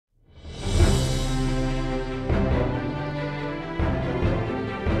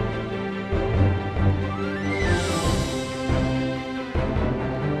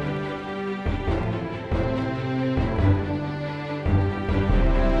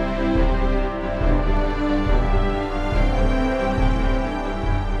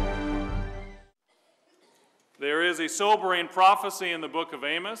sobering prophecy in the book of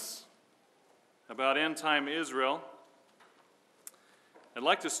Amos about end-time Israel. I'd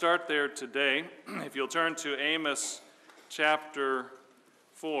like to start there today, if you'll turn to Amos chapter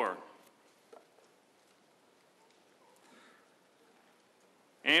 4.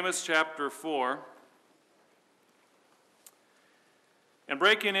 Amos chapter 4. And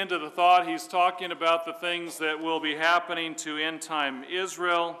breaking into the thought, he's talking about the things that will be happening to end-time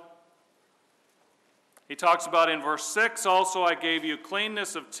Israel. He talks about in verse 6, also I gave you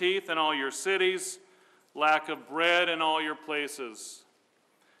cleanness of teeth in all your cities, lack of bread in all your places,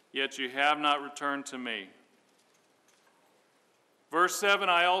 yet you have not returned to me. Verse 7,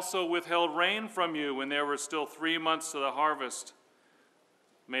 I also withheld rain from you when there were still 3 months to the harvest.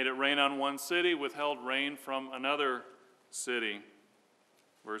 Made it rain on one city, withheld rain from another city.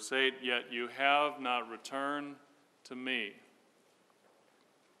 Verse 8, yet you have not returned to me.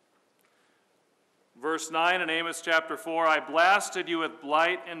 Verse 9 in Amos chapter 4, I blasted you with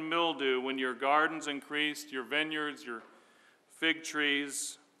blight and mildew when your gardens increased, your vineyards, your fig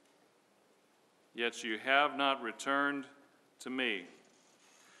trees, yet you have not returned to me.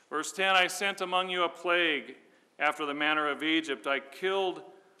 Verse 10, I sent among you a plague after the manner of Egypt. I killed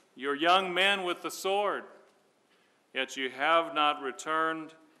your young men with the sword, yet you have not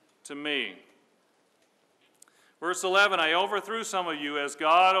returned to me. Verse 11, I overthrew some of you as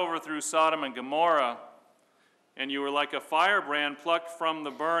God overthrew Sodom and Gomorrah, and you were like a firebrand plucked from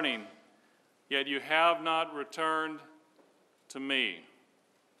the burning, yet you have not returned to me.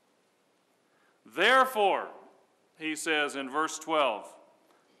 Therefore, he says in verse 12,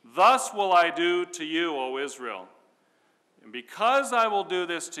 thus will I do to you, O Israel. And because I will do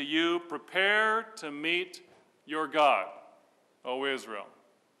this to you, prepare to meet your God, O Israel.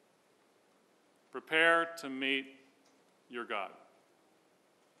 Prepare to meet your God.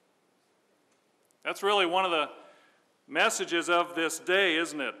 That's really one of the messages of this day,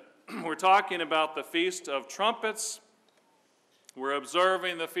 isn't it? We're talking about the Feast of Trumpets. We're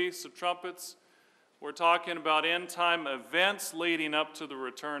observing the Feast of Trumpets. We're talking about end-time events leading up to the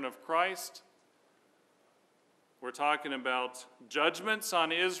return of Christ. We're talking about judgments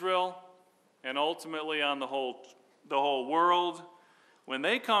on Israel and ultimately on the whole world when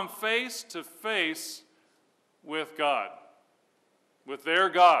they come face to face with God, with their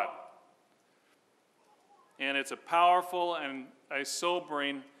God. And it's a powerful and a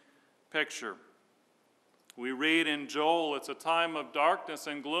sobering picture. We read in Joel, it's a time of darkness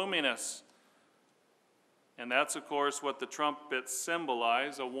and gloominess. And that's, of course, what the trumpets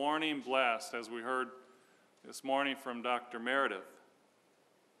symbolize, a warning blast, as we heard this morning from Dr. Meredith.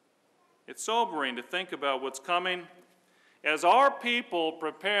 It's sobering to think about what's coming as our people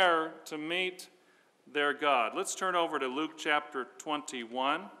prepare to meet their God. Let's turn over to Luke chapter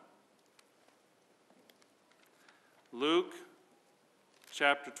 21. Luke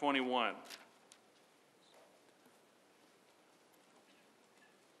chapter 21.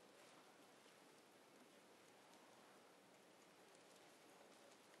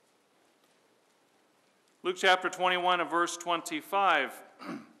 Luke chapter 21 and verse 25.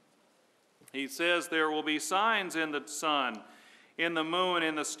 He says, there will be signs in the sun, in the moon,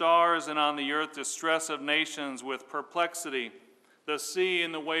 in the stars, and on the earth, distress of nations with perplexity, the sea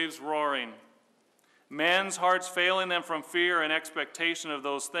and the waves roaring. Men's hearts failing them from fear and expectation of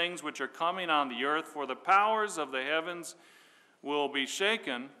those things which are coming on the earth, for the powers of the heavens will be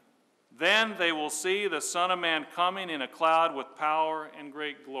shaken. Then they will see the Son of Man coming in a cloud with power and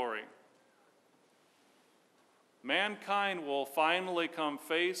great glory. Mankind will finally come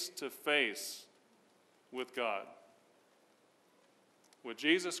face to face with God, with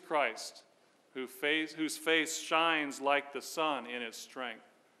Jesus Christ, whose face shines like the sun in its strength.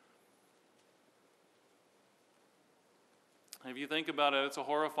 If you think about it, it's a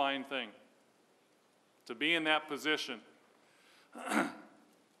horrifying thing to be in that position,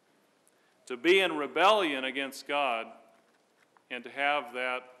 to be in rebellion against God, and to have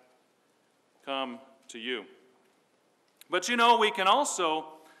that come to you. But you know, we can also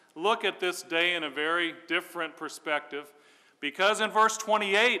look at this day in a very different perspective, because in verse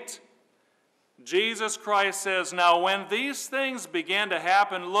 28, Jesus Christ says, now when these things begin to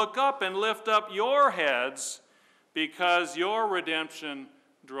happen, look up and lift up your heads, because your redemption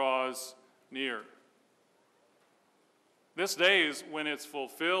draws near. This day, is when it's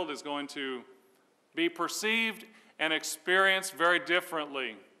fulfilled, is going to be perceived and experienced very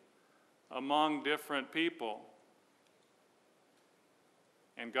differently among different people.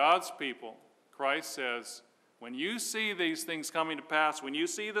 And God's people, Christ says, when you see these things coming to pass, when you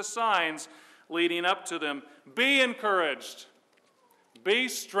see the signs leading up to them, be encouraged, be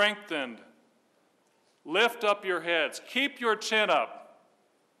strengthened, Lift up your heads. Keep your chin up.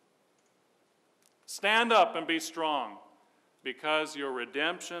 Stand up and be strong, because your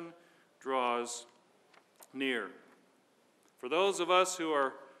redemption draws near. For those of us who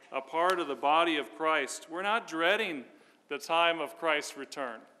are a part of the body of Christ, we're not dreading the time of Christ's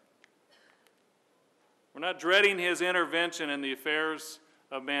return. We're not dreading his intervention in the affairs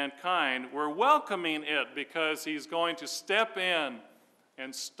of mankind. We're welcoming it because he's going to step in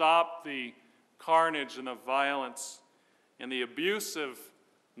and stop the carnage and the violence and the abusive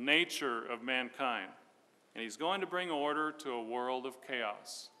nature of mankind. And he's going to bring order to a world of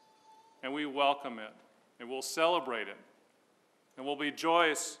chaos. And we welcome it, and we'll celebrate it, and we'll be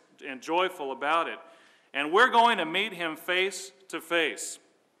joyous and joyful about it. And we're going to meet him face to face.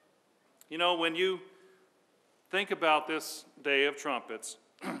 You know, when you think about this Day of Trumpets,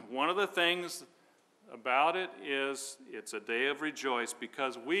 one of the things about it is it's a day of rejoice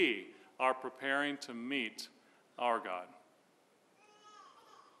because we are preparing to meet our God.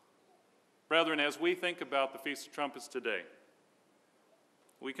 Brethren, as we think about the Feast of Trumpets today,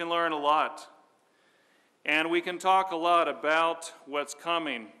 we can learn a lot, and we can talk a lot about what's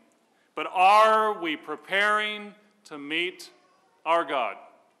coming, but are we preparing to meet our God?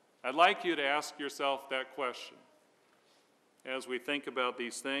 I'd like you to ask yourself that question as we think about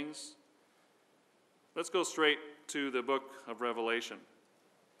these things. Let's go straight to the book of Revelation.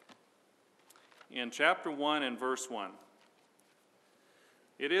 In chapter 1 and verse 1,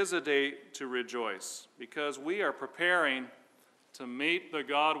 it is a day to rejoice because we are preparing to meet the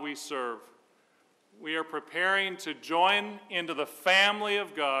God we serve. We are preparing to join into the family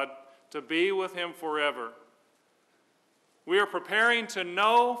of God, to be with him forever. We are preparing to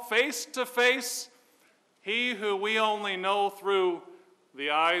know face to face he who we only know through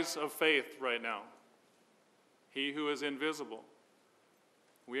the eyes of faith right now, he who is invisible.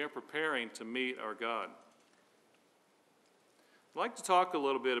 We are preparing to meet our God. I'd like to talk a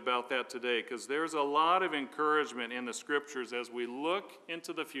little bit about that today because there's a lot of encouragement in the scriptures as we look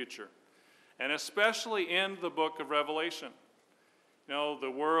into the future, and especially in the book of Revelation. You know,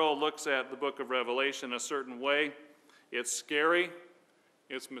 the world looks at the book of Revelation a certain way. It's scary,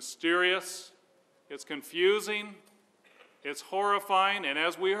 it's mysterious, it's confusing, it's horrifying, and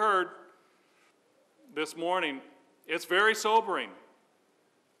as we heard this morning, it's very sobering.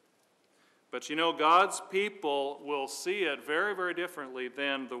 But you know, God's people will see it very, very differently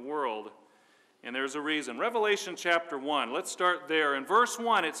than the world, and there's a reason. Revelation chapter 1, let's start there. In verse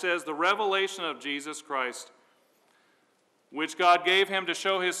 1, it says, "The revelation of Jesus Christ, which God gave him to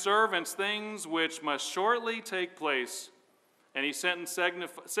show his servants things which must shortly take place. And he sent and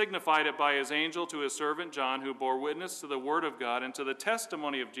signified it by his angel to his servant John, who bore witness to the word of God and to the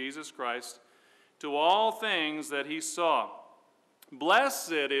testimony of Jesus Christ, to all things that he saw.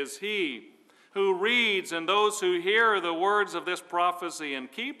 Blessed is he who reads and those who hear the words of this prophecy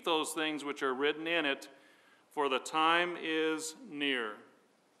and keep those things which are written in it, for the time is near."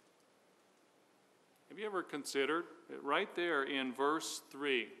 Have you ever considered that right there in verse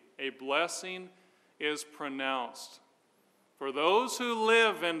 3, a blessing is pronounced for those who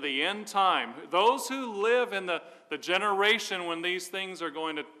live in the end time, those who live in the generation when these things are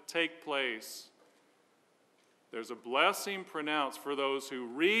going to take place? There's a blessing pronounced for those who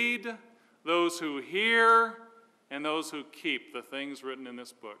read, those who hear, and those who keep the things written in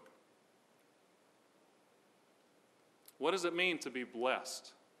this book. What does it mean to be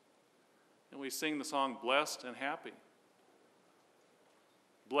blessed? And we sing the song, "Blessed and Happy."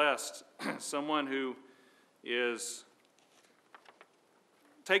 Blessed, someone who is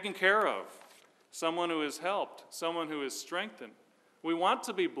taken care of, someone who is helped, someone who is strengthened. We want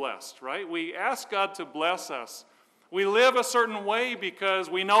to be blessed, right? We ask God to bless us. We live a certain way because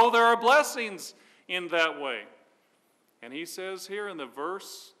we know there are blessings in that way. And he says here in the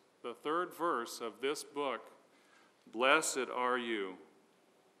third verse of this book, "Blessed are you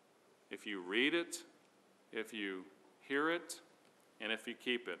if you read it, if you hear it, and if you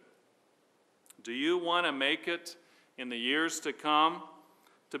keep it." Do you want to make it in the years to come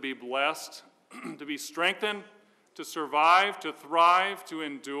to be blessed, to be strengthened, to survive, to thrive, to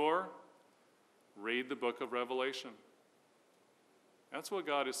endure? Read the book of Revelation. That's what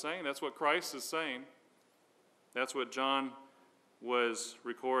God is saying. That's what Christ is saying. That's what John was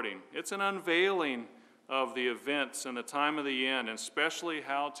recording. It's an unveiling of the events and the time of the end, and especially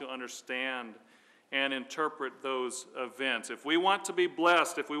how to understand and interpret those events. If we want to be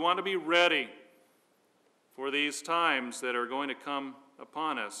blessed, if we want to be ready for these times that are going to come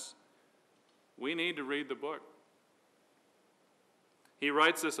upon us, we need to read the book. He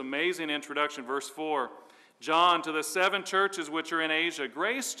writes this amazing introduction, verse 4, John, to the 7 churches which are in Asia,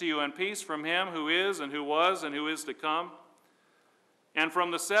 grace to you and peace from him who is and who was and who is to come, and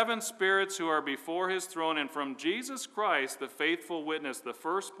from the 7 spirits who are before his throne, and from Jesus Christ, the faithful witness, the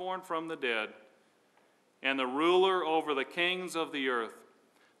firstborn from the dead, and the ruler over the kings of the earth.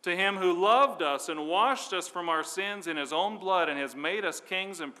 To him who loved us and washed us from our sins in his own blood and has made us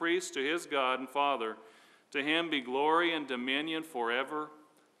kings and priests to his God and Father, to him be glory and dominion forever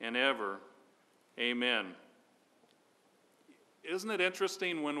and ever. Amen. Isn't it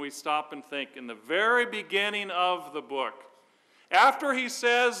interesting when we stop and think, in the very beginning of the book, after he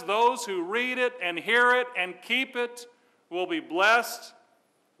says those who read it and hear it and keep it will be blessed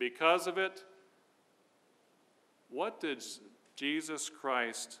because of it, what did Jesus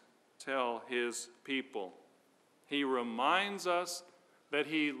Christ tell his people? He reminds us that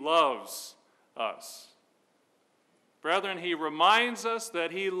he loves us. Brethren, he reminds us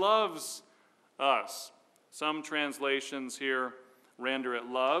that he loves us. Some translations here render it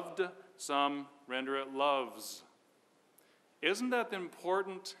loved, some render it loves. Isn't that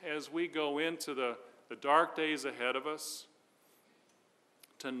important as we go into the dark days ahead of us?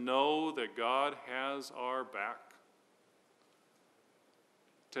 To know that God has our back.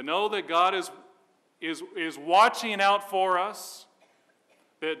 To know that God is watching out for us,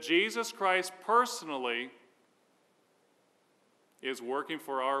 that Jesus Christ personally is working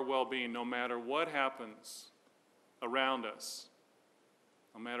for our well-being no matter what happens around us,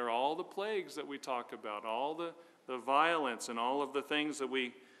 no matter all the plagues that we talk about, all the violence and all of the things that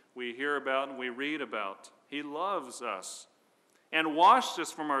we hear about and we read about. He loves us and washed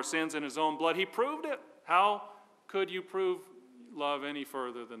us from our sins in his own blood. He proved it. How could you prove love any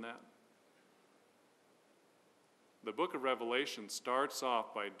further than that? The book of Revelation starts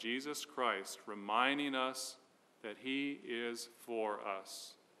off by Jesus Christ reminding us that he is for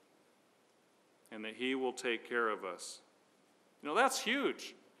us and that he will take care of us. You know, that's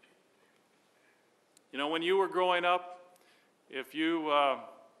huge. You know, when you were growing up, if you,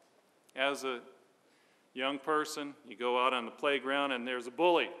 as a young person, you go out on the playground and there's a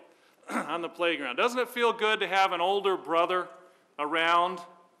bully on the playground, doesn't it feel good to have an older brother around?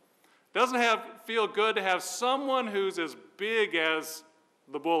 Doesn't it feel good to have someone who's as big as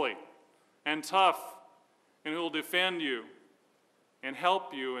the bully and tough and who will defend you and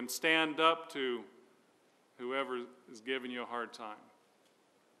help you and stand up to whoever is giving you a hard time?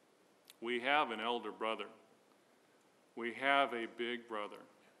 We have an elder brother. We have a big brother.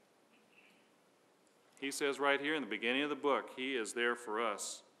 He says right here in the beginning of the book, he is there for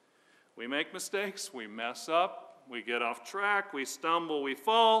us. We make mistakes, we mess up, we get off track, we stumble, we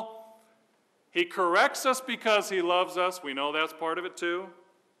fall. He corrects us because he loves us. We know that's part of it too.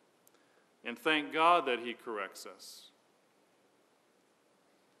 And thank God that he corrects us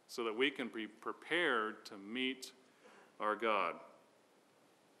so that we can be prepared to meet our God.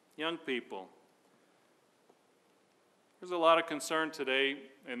 Young people, there's a lot of concern today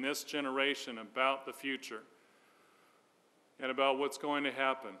in this generation about the future and about what's going to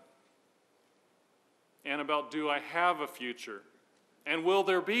happen and about, do I have a future? And will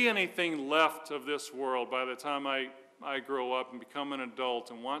there be anything left of this world by the time I grow up and become an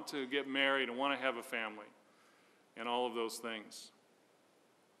adult and want to get married and want to have a family and all of those things?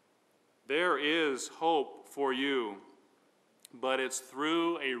 There is hope for you, but it's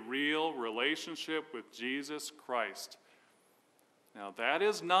through a real relationship with Jesus Christ. Now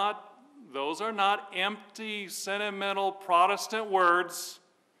those are not empty, sentimental Protestant words.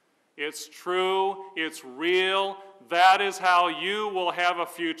 It's true, it's real. That is how you will have a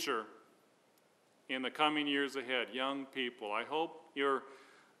future in the coming years ahead. Young people, I hope you're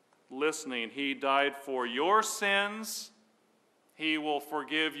listening. He died for your sins. He will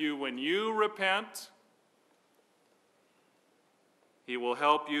forgive you when you repent. He will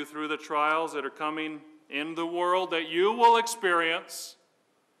help you through the trials that are coming in the world that you will experience.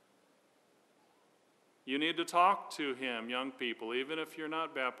 You need to talk to him, young people, even if you're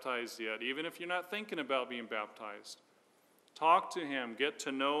not baptized yet, even if you're not thinking about being baptized. Talk to him, get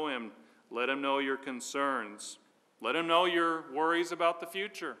to know him, let him know your concerns. Let him know your worries about the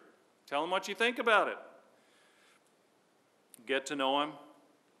future. Tell him what you think about it. Get to know him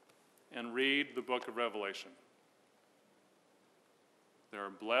and read the book of Revelation. There are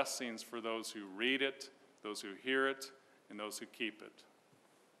blessings for those who read it, those who hear it, and those who keep it.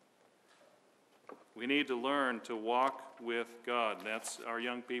 We need to learn to walk with God. That's our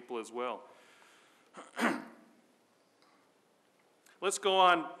young people as well. Let's go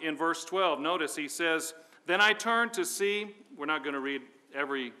on in verse 12. Notice he says, "Then I turned to see," we're not going to read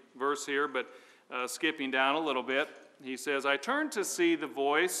every verse here, but skipping down a little bit. he says, I turned to see the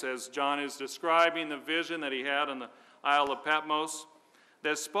voice, as John is describing the vision that he had on the Isle of Patmos,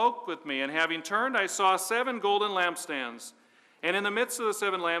 that spoke with me. And having turned, I saw 7 golden lampstands. And in the midst of the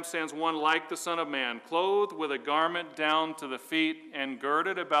 7 lampstands, one like the Son of Man, clothed with a garment down to the feet and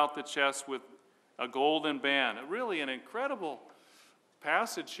girded about the chest with a golden band. Really an incredible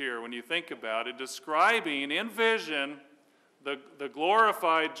passage here when you think about it, describing in vision the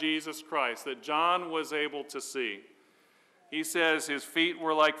glorified Jesus Christ that John was able to see. He says his feet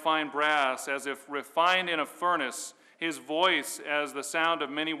were like fine brass, as if refined in a furnace, his voice as the sound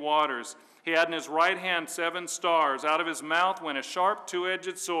of many waters. He had in his right hand 7 stars. Out of his mouth went a sharp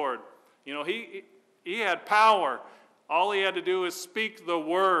 2-edged sword. You know, he had power. All he had to do is speak the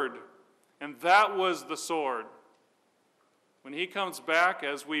word, and that was the sword. When he comes back,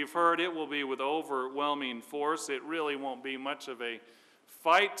 as we've heard, it will be with overwhelming force. It really won't be much of a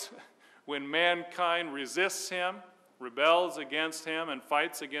fight when mankind resists him, rebels against him, and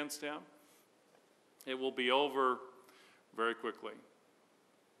fights against him. It will be over very quickly.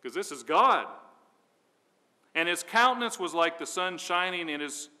 Because this is God. And his countenance was like the sun shining in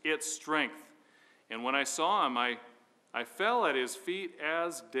its strength. And when I saw him, I fell at his feet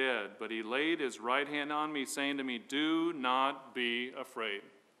as dead. But he laid his right hand on me, saying to me, do not be afraid.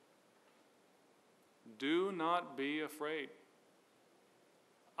 Do not be afraid.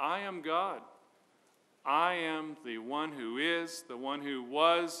 I am God. I am the one who is, the one who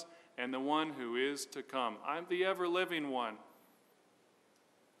was, and the one who is to come. I'm the ever-living one.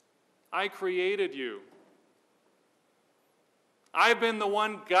 I created you. I've been the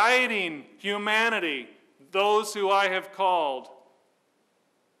one guiding humanity, those who I have called.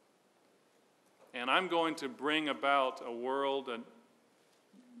 And I'm going to bring about a world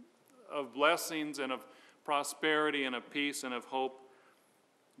of blessings and of prosperity and of peace and of hope.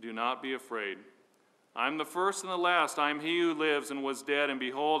 Do not be afraid. I'm the first and the last. I'm he who lives and was dead, and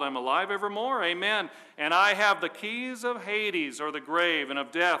behold, I'm alive evermore. Amen. And I have the keys of Hades, or the grave, and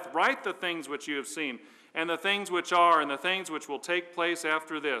of death. Write the things which you have seen, and the things which are, and the things which will take place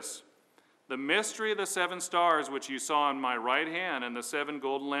after this. The mystery of the 7 stars which you saw in my right hand, and the 7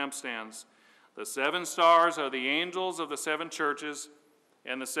 golden lampstands. The 7 stars are the angels of the 7 churches,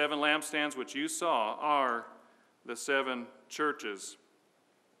 and the 7 lampstands which you saw are the 7 churches.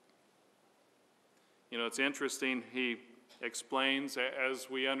 You know, it's interesting, he explains, as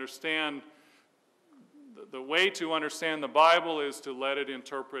we understand, the way to understand the Bible is to let it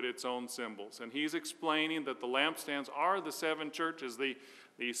interpret its own symbols. And he's explaining that the lampstands are the 7 churches, the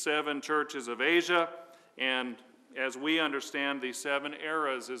 7 churches of Asia, and as we understand, the 7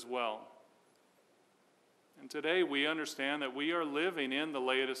 eras as well. And today we understand that we are living in the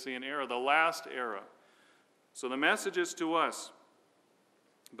Laodicean era, the last era. So the message is to us.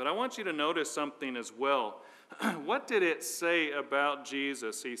 But I want you to notice something as well. What did it say about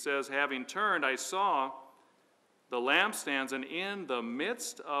Jesus? He says, having turned, I saw the lampstands, and in the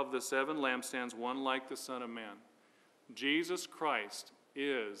midst of the 7 lampstands, one like the Son of Man. Jesus Christ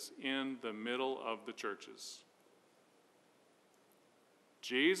is in the middle of the churches.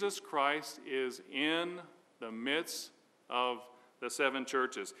 Jesus Christ is in the midst of the 7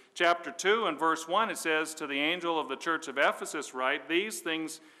 churches. Chapter 2 and verse 1, it says, to the angel of the church of Ephesus write, these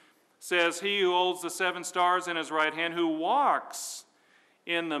things says he who holds the 7 stars in his right hand, who walks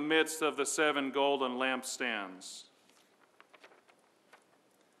in the midst of the 7 golden lampstands.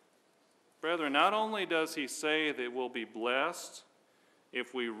 Brethren, not only does he say that we'll be blessed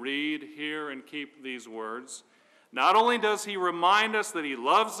if we read, hear, and keep these words, not only does he remind us that he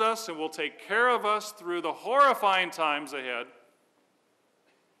loves us and will take care of us through the horrifying times ahead,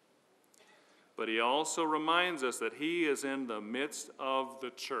 but he also reminds us that he is in the midst of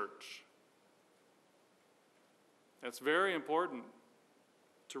the church. That's very important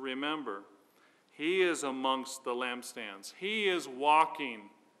to remember. He is amongst the lampstands. He is walking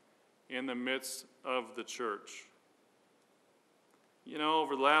in the midst of the church. You know,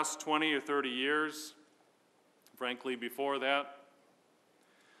 over the last 20 or 30 years, frankly before that,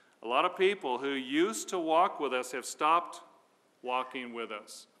 a lot of people who used to walk with us have stopped walking with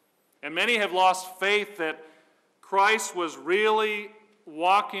us. And many have lost faith that Christ was really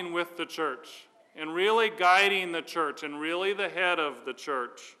walking with the church and really guiding the church and really the head of the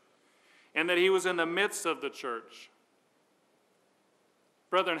church, and that he was in the midst of the church.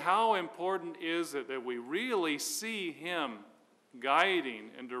 Brethren, how important is it that we really see him guiding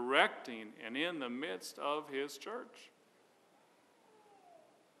and directing and in the midst of his church?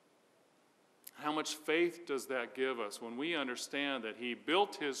 How much faith does that give us when we understand that he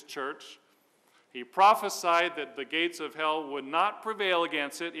built his church, he prophesied that the gates of hell would not prevail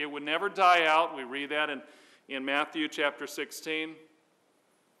against it, it would never die out. We read that in Matthew chapter 16.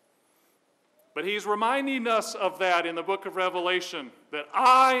 But he's reminding us of that in the book of Revelation, that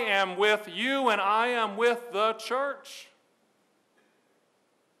I am with you and I am with the church.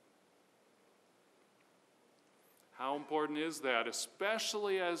 How important is that,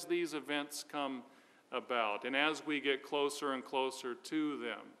 especially as these events come about and as we get closer and closer to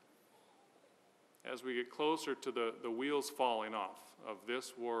them, as we get closer to the wheels falling off of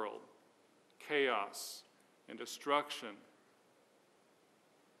this world, chaos and destruction,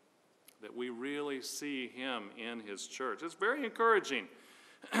 that we really see him in his church. It's very encouraging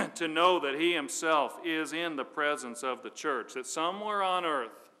to know that he himself is in the presence of the church, that somewhere on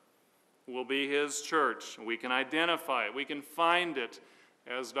earth will be his church. We can identify it. We can find it,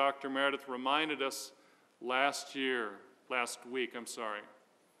 as Dr. Meredith reminded us last week,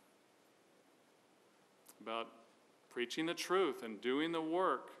 about preaching the truth and doing the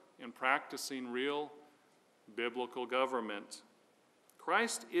work and practicing real biblical government.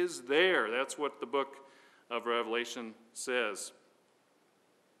 Christ is there. That's what the book of Revelation says.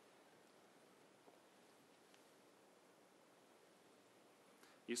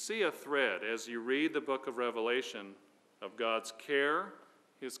 You see a thread as you read the book of Revelation of God's care,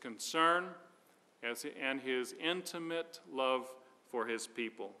 his concern, and his intimate love for his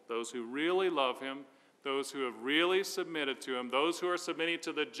people. Those who really love him, those who have really submitted to him, those who are submitting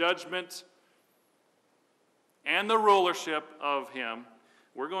to the judgment and the rulership of him.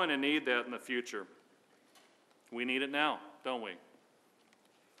 We're going to need that in the future. We need it now, don't we?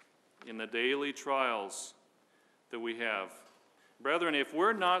 In the daily trials that we have. Brethren, if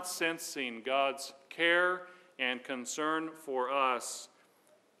we're not sensing God's care and concern for us,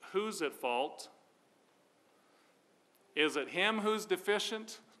 who's at fault? Is it him who's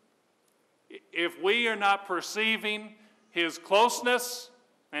deficient? If we are not perceiving his closeness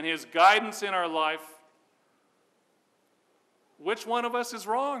and his guidance in our life, which one of us is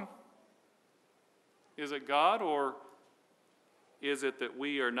wrong? Is it God, or is it that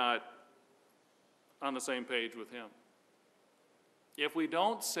we are not on the same page with him? If we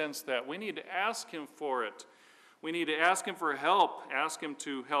don't sense that, we need to ask him for it. We need to ask him for help, ask him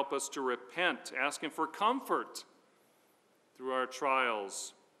to help us to repent, ask him for comfort through our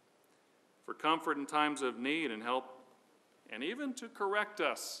trials, for comfort in times of need and help, and even to correct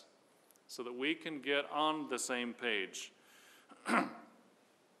us so that we can get on the same page.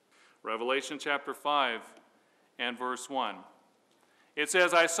 Revelation chapter 5 and verse 1. It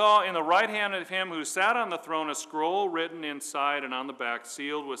says, I saw in the right hand of him who sat on the throne a scroll written inside and on the back,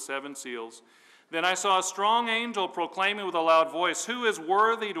 sealed with 7 seals. Then I saw a strong angel proclaiming with a loud voice, who is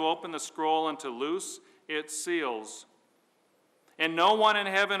worthy to open the scroll and to loose its seals? And no one in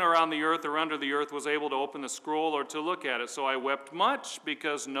heaven or on the earth or under the earth was able to open the scroll or to look at it. So I wept much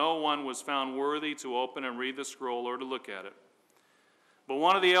because no one was found worthy to open and read the scroll or to look at it. But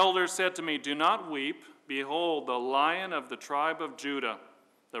one of the elders said to me, do not weep. Behold, the Lion of the tribe of Judah,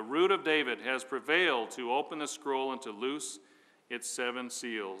 the Root of David, has prevailed to open the scroll and to loose its 7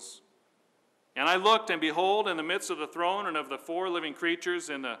 seals. And I looked, and behold, in the midst of the throne and of the 4 living creatures,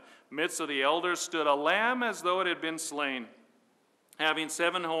 in the midst of the elders, stood a lamb as though it had been slain, having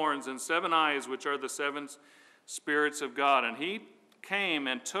 7 horns and 7 eyes, which are the 7 spirits of God. And he came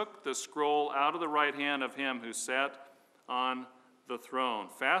and took the scroll out of the right hand of him who sat on the throne.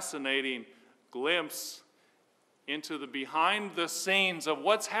 Fascinating glimpse into the behind the scenes of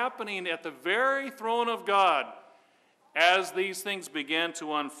what's happening at the very throne of God as these things began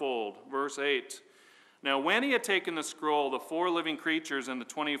to unfold. Verse 8. Now when he had taken the scroll, the 4 living creatures and the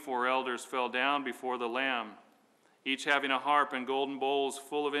 24 elders fell down before the Lamb, each having a harp and golden bowls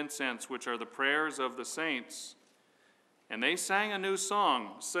full of incense, which are the prayers of the saints. And they sang a new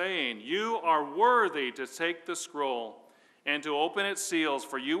song, saying, you are worthy to take the scroll and to open its seals,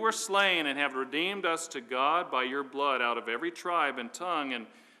 for you were slain and have redeemed us to God by your blood out of every tribe and tongue and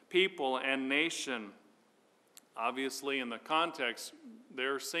people and nation. Obviously, in the context,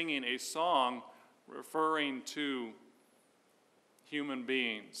 they're singing a song referring to human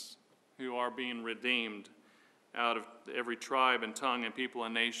beings who are being redeemed out of every tribe and tongue and people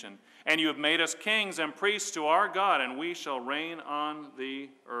and nation. And you have made us kings and priests to our God, and we shall reign on the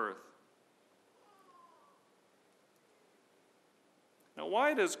earth. Now,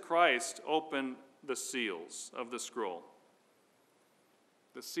 why does Christ open the seals of the scroll?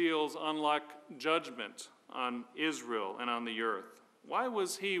 The seals unlock judgment on Israel and on the earth. Why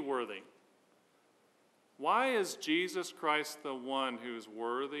was he worthy? Why is Jesus Christ the one who is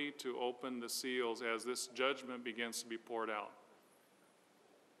worthy to open the seals as this judgment begins to be poured out?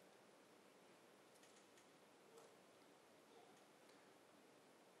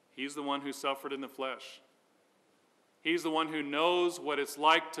 He's the one who suffered in the flesh. He's the one who knows what it's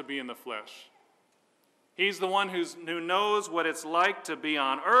like to be in the flesh. He's the one who knows what it's like to be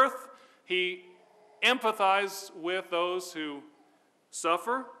on earth. He empathizes with those who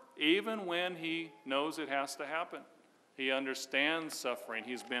suffer, even when he knows it has to happen. He understands suffering.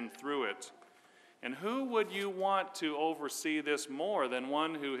 He's been through it. And who would you want to oversee this more than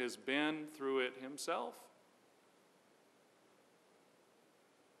one who has been through it himself?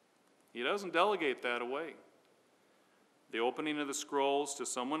 He doesn't delegate that away. The opening of the scrolls to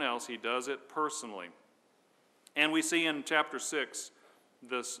someone else, he does it personally. And we see in chapter 6,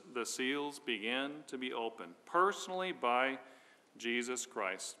 the seals begin to be opened personally by Jesus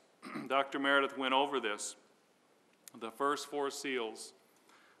Christ. Dr. Meredith went over this. The first 4 seals,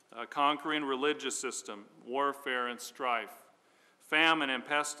 conquering religious system, warfare and strife, famine and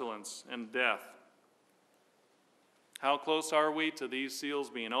pestilence and death. How close are we to these seals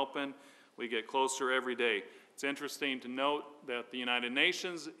being opened? We get closer every day. It's interesting to note that the United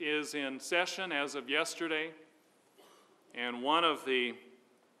Nations is in session as of yesterday, and one of the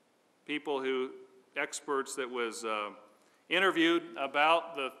experts that was interviewed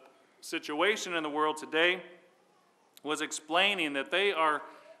about the situation in the world today was explaining that they are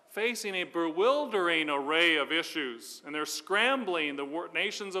facing a bewildering array of issues, and they're scrambling, the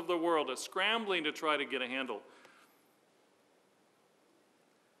nations of the world are scrambling to try to get a handle.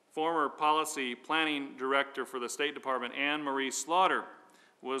 Former policy planning director for the State Department, Anne Marie Slaughter,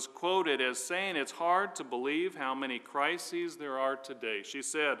 was quoted as saying, "It's hard to believe how many crises there are today." She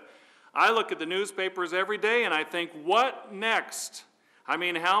said, "I look at the newspapers every day and I think, what next? I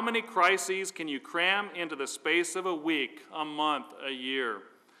mean, how many crises can you cram into the space of a week, a month, a year?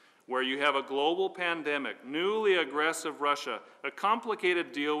 Where you have a global pandemic, newly aggressive Russia, a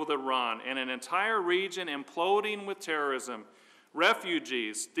complicated deal with Iran, and an entire region imploding with terrorism,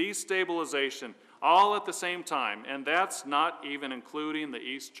 refugees, destabilization, all at the same time, and that's not even including the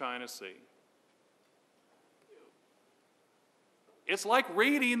East China Sea." It's like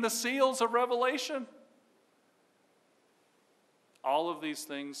reading the seals of Revelation. All of these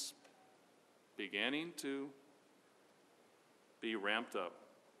things beginning to be ramped up.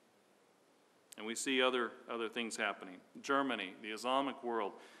 And we see other things happening. Germany, the Islamic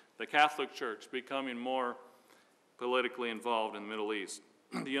world, the Catholic Church becoming more politically involved in the Middle East.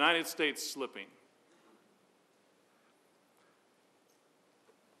 The United States slipping.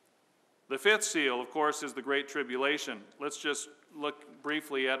 The 5th seal, of course, is the Great Tribulation. Let's just look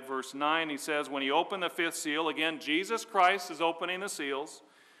briefly at verse 9. He says, "When he opened the 5th seal," again, Jesus Christ is opening the seals,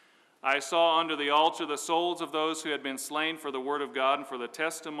 "I saw under the altar the souls of those who had been slain for the word of God and for the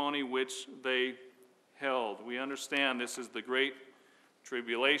testimony which they held." We understand this is the Great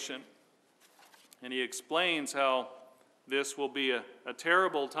Tribulation. And he explains how this will be a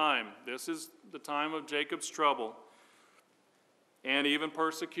terrible time. This is the time of Jacob's trouble and even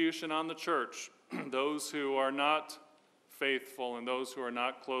persecution on the church, those who are not faithful and those who are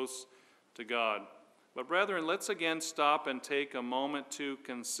not close to God. But brethren, let's again stop and take a moment to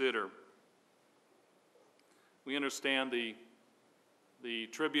consider. We understand the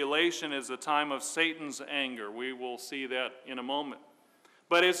tribulation is the time of Satan's anger. We will see that in a moment.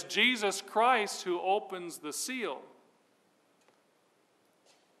 But it's Jesus Christ who opens the seal.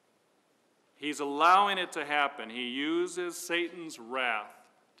 He's allowing it to happen. He uses Satan's wrath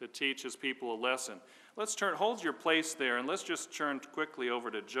to teach his people a lesson. Let's hold your place there, and let's just turn quickly over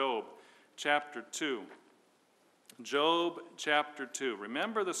to Job chapter 2. Job chapter 2.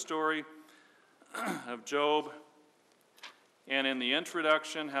 Remember the story of Job, and in the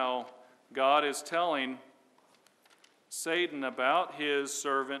introduction how God is telling Satan about his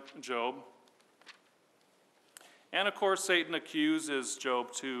servant Job. And of course Satan accuses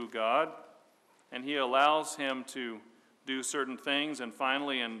Job to God, and he allows him to do certain things. And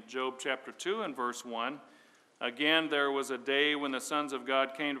finally in Job chapter 2 and verse 1, "Again there was a day when the sons of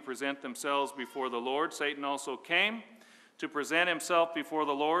God came to present themselves before the Lord. Satan also came to present himself before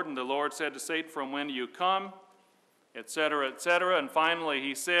the Lord, and the Lord said to Satan, 'From when do you come?' Etc., etc. And finally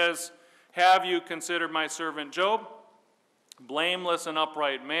he says, 'Have you considered my servant Job? Blameless and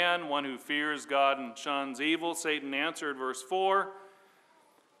upright man, one who fears God and shuns evil.' Satan answered, verse 4,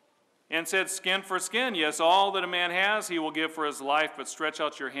 and said, 'Skin for skin, yes, all that a man has he will give for his life, but stretch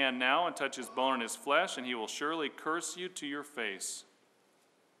out your hand now and touch his bone and his flesh, and he will surely curse you to your face.'"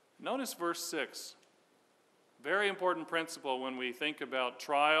 Notice verse 6. Very important principle when we think about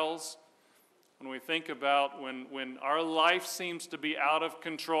trials, when we think about when our life seems to be out of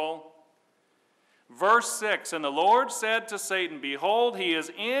control. Verse 6, "And the Lord said to Satan, Behold, he is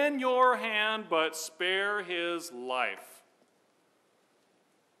in your hand, but spare his life."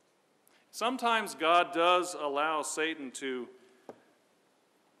 Sometimes God does allow Satan to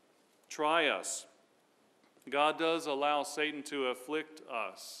try us. God does allow Satan to afflict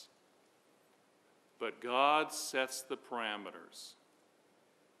us. But God sets the parameters.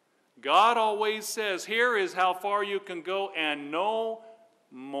 God always says, here is how far you can go and no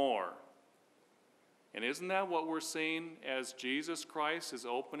more. And isn't that what we're seeing as Jesus Christ is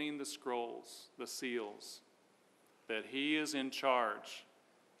opening the scrolls, the seals? That he is in charge.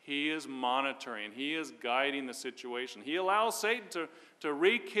 He is monitoring. He is guiding the situation. He allows Satan to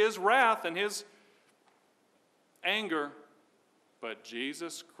wreak his wrath and his anger, but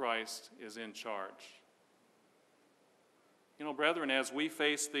Jesus Christ is in charge. You know, brethren, as we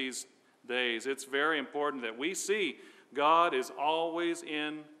face these days, it's very important that we see God is always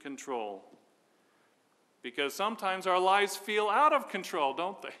in control. Because sometimes our lives feel out of control,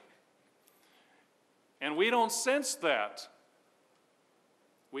 don't they? And we don't sense that.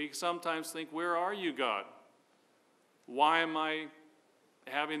 We sometimes think, where are you, God? Why am I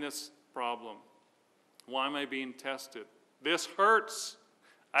having this problem? Why am I being tested? This hurts.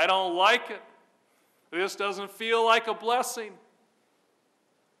 I don't like it. This doesn't feel like a blessing.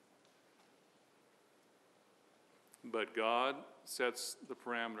 But God sets the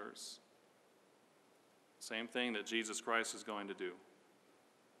parameters. Same thing that Jesus Christ is going to do.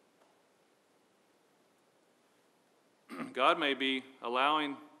 God may be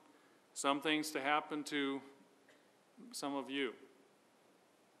allowing some things to happen to some of you.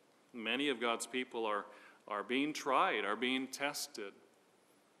 Many of God's people are being tried, are being tested,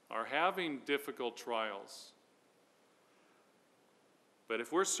 are having difficult trials. But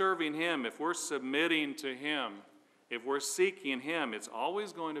if we're serving him, if we're submitting to him, if we're seeking him, it's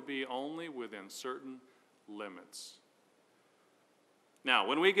always going to be only within certain limits. Now,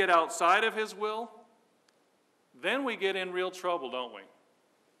 when we get outside of his will, then we get in real trouble, don't we?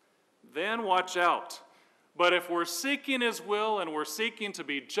 Then watch out. But if we're seeking his will and we're seeking to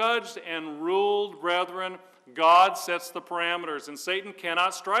be judged and ruled, brethren, God sets the parameters, and Satan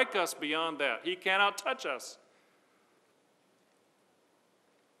cannot strike us beyond that. He cannot touch us.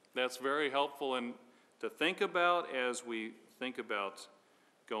 That's very helpful and to think about as we think about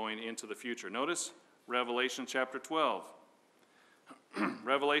going into the future. Notice Revelation chapter 12.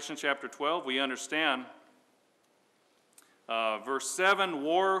 Revelation chapter 12, we understand verse 7,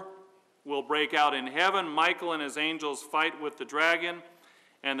 war will break out in heaven. Michael and his angels fight with the dragon,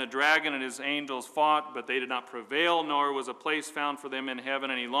 and the dragon and his angels fought, but they did not prevail, nor was a place found for them in heaven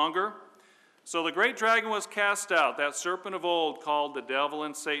any longer. So the great dragon was cast out, that serpent of old called the devil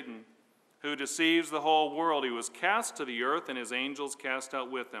and Satan, who deceives the whole world. He was cast to the earth, and his angels cast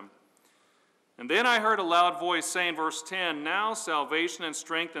out with him. And then I heard a loud voice saying, verse 10, now salvation and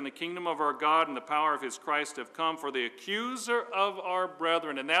strength and the kingdom of our God and the power of his Christ have come, for the accuser of our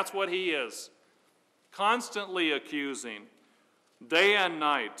brethren, and that's what he is, constantly accusing, day and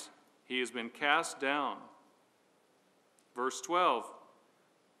night, he has been cast down. Verse 12,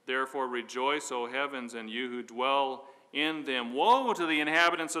 therefore rejoice, O heavens, and you who dwell in them. Woe to the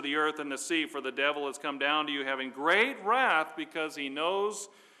inhabitants of the earth and the sea, for the devil has come down to you having great wrath, because he knows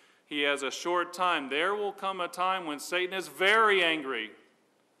he has a short time. There will come a time when Satan is very angry,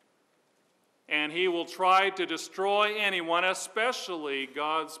 and he will try to destroy anyone, especially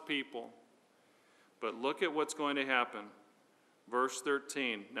God's people. But look at what's going to happen. Verse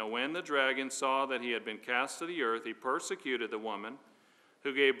 13, now when the dragon saw that he had been cast to the earth, he persecuted the woman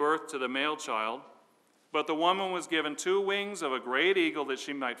who gave birth to the male child. But the woman was given 2 wings of a great eagle, that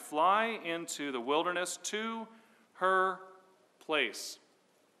she might fly into the wilderness to her place.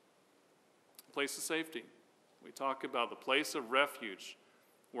 Place of safety. We talk about the place of refuge,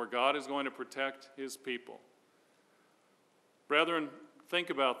 where God is going to protect his people. Brethren, think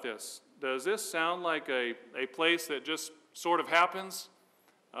about this. Does this sound like a place that just sort of happens?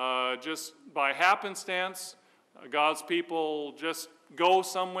 Just by happenstance, God's people just go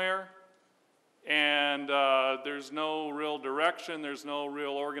somewhere, and there's no real direction, there's no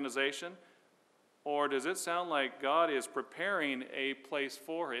real organization? Or does it sound like God is preparing a place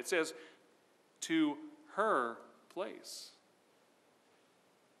for her? It says, to her place.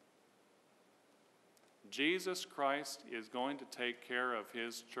 Jesus Christ is going to take care of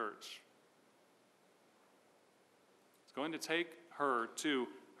his church. He's going to take her to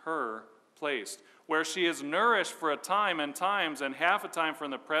her place, where she is nourished for a time and times and half a time from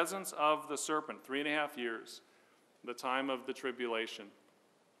the presence of the serpent, 3.5 years, the time of the tribulation.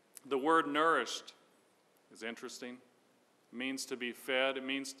 The word nourished is interesting. It means to be fed. It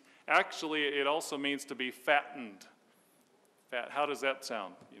means, actually, it also means to be fattened. How does that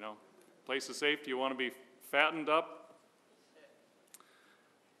sound? You know, place of safety, you want to be fattened up?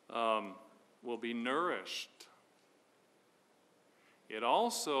 will be nourished. It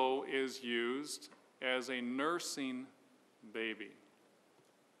also is used as a nursing baby.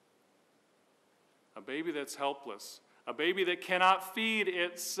 A baby that's helpless. A baby that cannot feed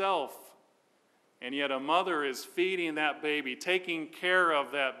itself. And yet a mother is feeding that baby, taking care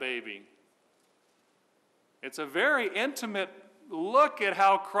of that baby. It's a very intimate look at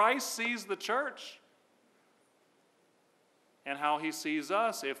how Christ sees the church and how he sees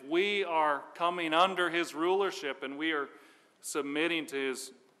us if we are coming under his rulership and we are submitting to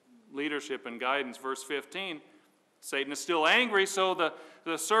his leadership and guidance. Verse 15, Satan is still angry, so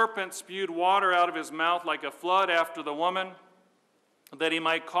the serpent spewed water out of his mouth like a flood after the woman, that he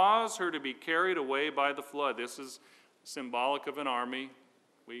might cause her to be carried away by the flood. This is symbolic of an army.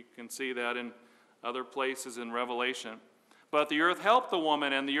 We can see that in other places in Revelation. But the earth helped the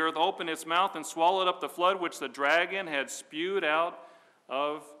woman, and the earth opened its mouth and swallowed up the flood which the dragon had spewed out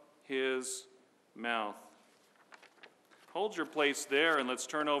of his mouth. Hold your place there, and let's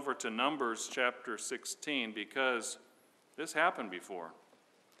turn over to Numbers chapter 16, because this happened before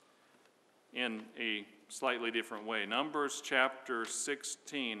in a slightly different way. Numbers chapter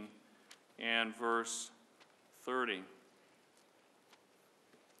 16 and verse 30.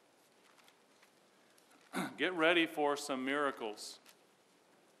 Get ready for some miracles.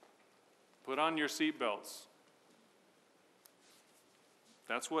 Put on your seatbelts.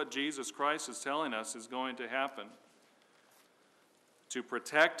 That's what Jesus Christ is telling us is going to happen. To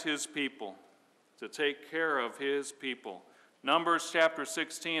protect his people, to take care of his people. Numbers chapter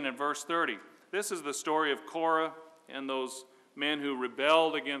 16 and verse 30. This is the story of Korah and those men who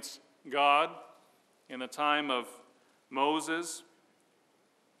rebelled against God in the time of Moses.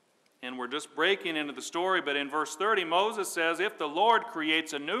 And we're just breaking into the story, but in verse 30, Moses says, if the Lord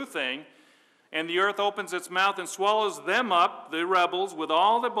creates a new thing, and the earth opens its mouth and swallows them up, the rebels, with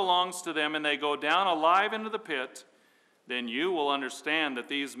all that belongs to them, and they go down alive into the pit, then you will understand that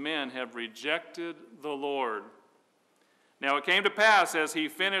these men have rejected the Lord. Now it came to pass, as he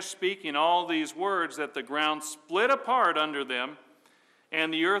finished speaking all these words, that the ground split apart under them,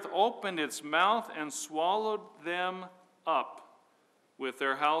 and the earth opened its mouth and swallowed them up with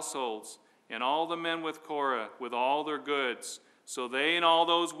their households, and all the men with Korah, with all their goods. So they and all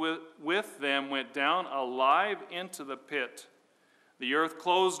those with them went down alive into the pit. The earth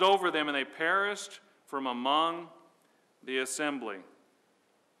closed over them, and they perished from among the assembly.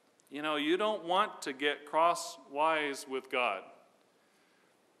 You know, you don't want to get crosswise with God.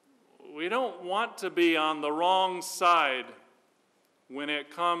 We don't want to be on the wrong side when it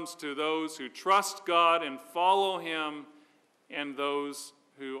comes to those who trust God and follow him and those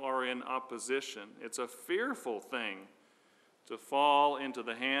who are in opposition. It's a fearful thing to fall into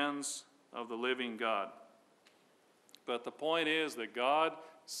the hands of the living God. But the point is that God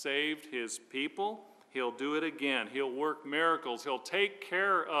saved his people. He'll do it again. He'll work miracles. He'll take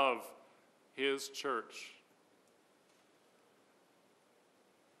care of his church.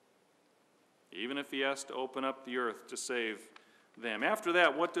 Even if he has to open up the earth to save them. After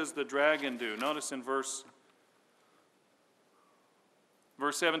that, what does the dragon do? Notice in verse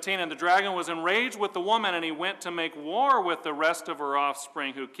 17, and the dragon was enraged with the woman, and he went to make war with the rest of her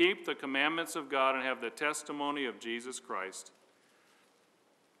offspring who keep the commandments of God and have the testimony of Jesus Christ.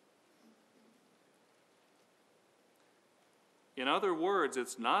 In other words,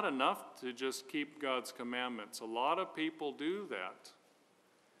 it's not enough to just keep God's commandments. A lot of people do that.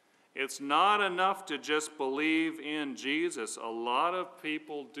 It's not enough to just believe in Jesus. A lot of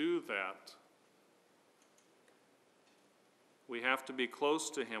people do that. We have to be close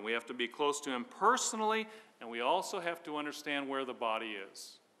to him. We have to be close to him personally, and we also have to understand where the body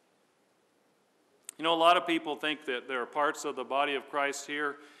is. You know, a lot of people think that there are parts of the body of Christ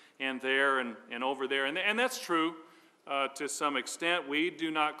here and there and over there, and that's true to some extent. We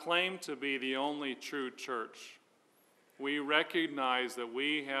do not claim to be the only true church. We recognize that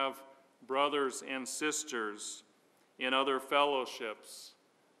we have brothers and sisters in other fellowships,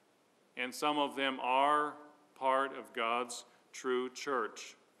 and some of them are part of God's true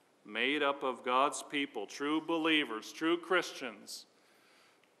church, made up of God's people, true believers, true Christians,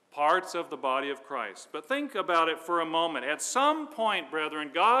 parts of the body of Christ. But think about it for a moment. At some point,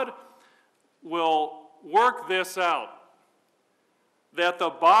 brethren, God will work this out, that the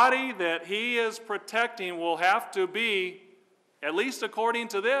body that he is protecting will have to be, at least according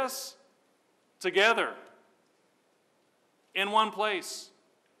to this, together in one place.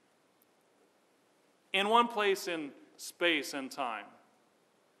 In one place in space and time.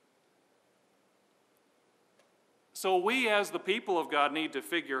 So we as the people of God need to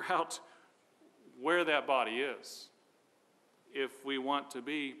figure out where that body is. if we want to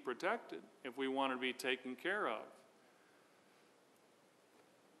be protected, if we want to be taken care of.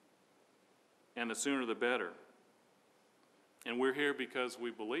 And the sooner the better. And we're here because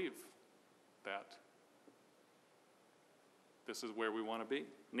we believe that this is where we want to be,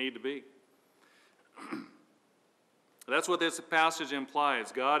 need to be. That's what this passage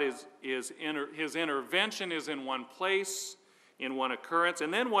implies. God his intervention is in one place, in one occurrence.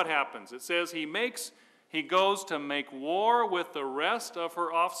 And then what happens? It says he goes to make war with the rest of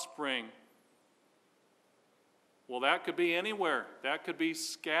her offspring. Well, that could be anywhere. That could be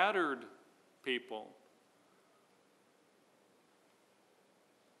scattered people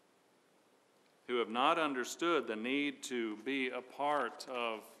who have not understood the need to be a part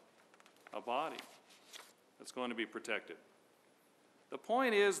of a body that's going to be protected. The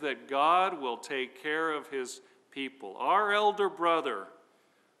point is that God will take care of his people. Our elder brother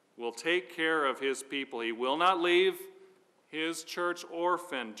will take care of his people. He will not leave his church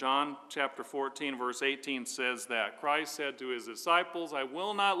orphaned. John chapter 14, verse 18 says that. Christ said to his disciples, I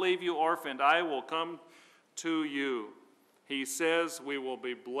will not leave you orphaned. I will come to you. He says we will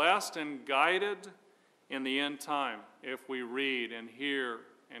be blessed and guided in the end time if we read and hear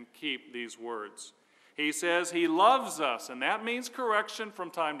and keep these words. He says he loves us, and that means correction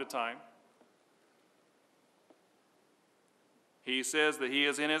from time to time. He says that he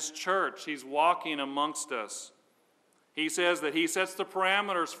is in his church. He's walking amongst us. He says that he sets the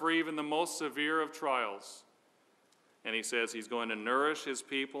parameters for even the most severe of trials. And he says he's going to nourish his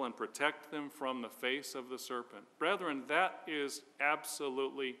people and protect them from the face of the serpent. Brethren, that is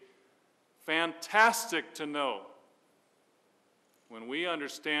absolutely fantastic to know when we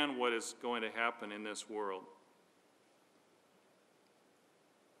understand what is going to happen in this world.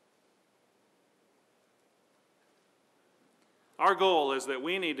 Our goal is that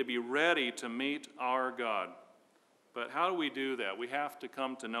we need to be ready to meet our God. But how do we do that? We have to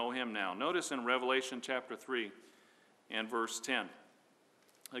come to know him now. Notice in Revelation chapter 3 and verse 10.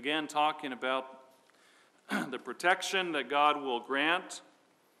 Again, talking about the protection that God will grant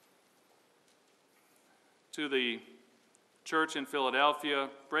to the church in Philadelphia,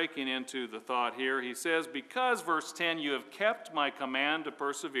 breaking into the thought here. He says, because, verse 10, you have kept my command to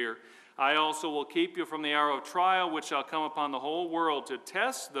persevere, I also will keep you from the hour of trial, which shall come upon the whole world to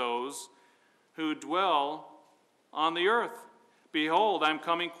test those who dwell on the earth. Behold, I'm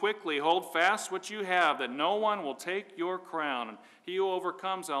coming quickly. Hold fast what you have, that no one will take your crown. And he who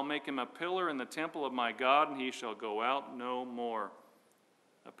overcomes, I'll make him a pillar in the temple of my God, and he shall go out no more.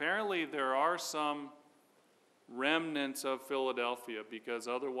 Apparently, there are some remnants of Philadelphia, because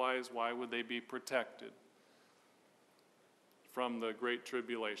otherwise, why would they be protected from the great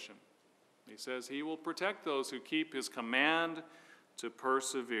tribulation? He says he will protect those who keep his command to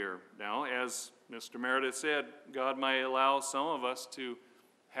persevere. Now, as Mr. Meredith said, God may allow some of us to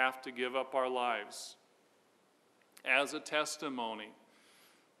have to give up our lives as a testimony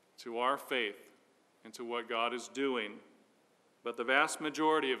to our faith and to what God is doing. But the vast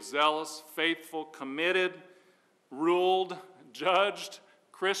majority of zealous, faithful, committed, ruled, judged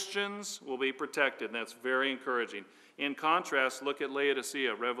Christians will be protected, and that's very encouraging. In contrast, look at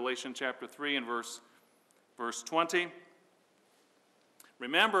Laodicea, Revelation chapter 3 and verse 20.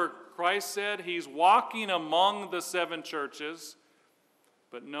 Remember, Christ said he's walking among the seven churches,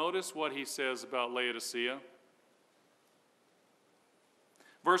 but notice what he says about Laodicea.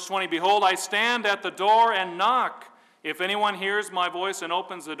 Verse 20, behold, I stand at the door and knock. If anyone hears my voice and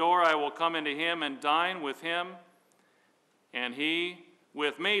opens the door, I will come into him and dine with him, and he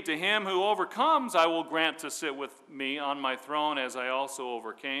with me. To him who overcomes, I will grant to sit with me on my throne, as I also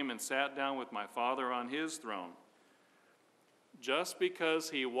overcame and sat down with my Father on his throne. Just because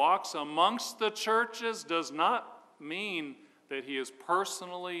he walks amongst the churches does not mean that he is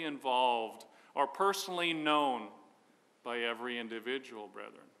personally involved or personally known by every individual,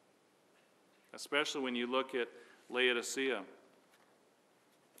 brethren. Especially when you look at Laodicea.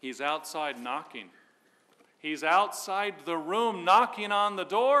 He's outside knocking. He's outside the room knocking on the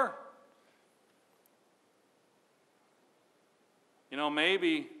door. You know,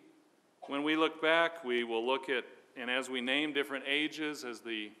 maybe when we look back, we will look at, and as we name different ages, as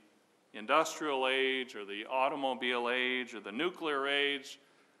the industrial age or the automobile age or the nuclear age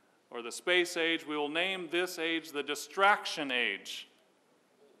or the space age, we will name this age the distraction age.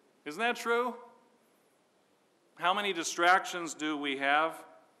 Isn't that true? How many distractions do we have?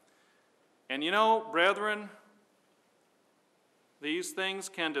 And you know, brethren, these things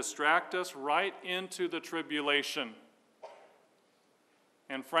can distract us right into the tribulation.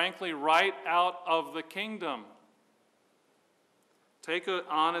 And frankly, right out of the kingdom. Take an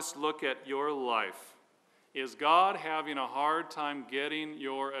honest look at your life. Is God having a hard time getting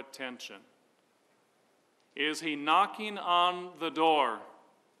your attention? Is he knocking on the door?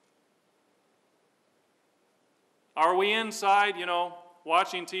 Are we inside,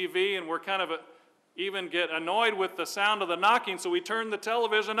 watching TV, and we're kind of even get annoyed with the sound of the knocking, so we turn the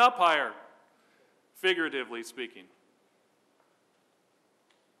television up higher, figuratively speaking?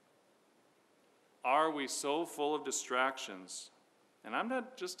 Are we so full of distractions? And I'm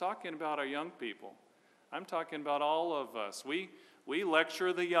not just talking about our young people. I'm talking about all of us. We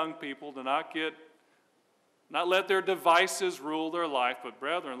lecture the young people to not let their devices rule their life. But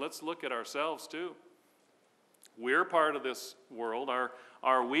brethren, let's look at ourselves too. We're part of this world.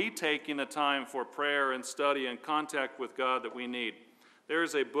 Are we taking the time for prayer and study and contact with God that we need?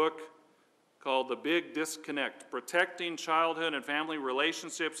 There's a book called The Big Disconnect, Protecting Childhood and Family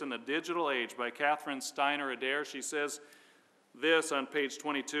Relationships in the Digital Age by Catherine Steiner Adair. She says this on page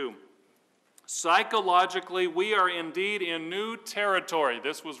 22. Psychologically, we are indeed in new territory.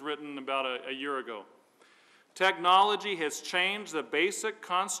 This was written about a year ago. Technology has changed the basic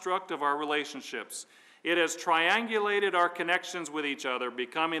construct of our relationships. It has triangulated our connections with each other,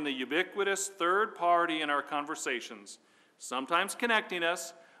 becoming the ubiquitous third party in our conversations, sometimes connecting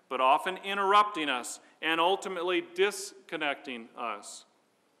us, but often interrupting us and ultimately disconnecting us.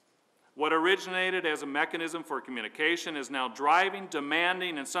 What originated as a mechanism for communication is now driving,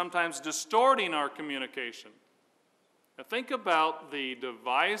 demanding, and sometimes distorting our communication. Now think about the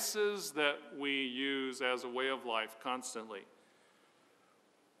devices that we use as a way of life constantly.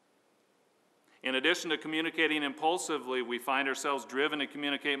 In addition to communicating impulsively, we find ourselves driven to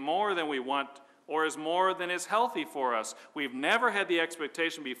communicate more than we want or is more than is healthy for us. We've never had the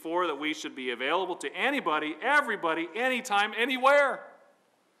expectation before that we should be available to anybody, everybody, anytime, anywhere.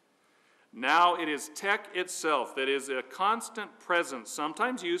 Now it is tech itself that is a constant presence,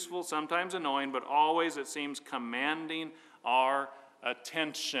 sometimes useful, sometimes annoying, but always, it seems, commanding our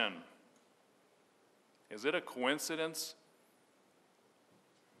attention. Is it a coincidence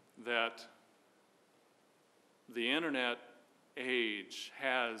that the internet age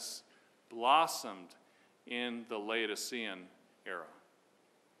has blossomed in the Laodicean era?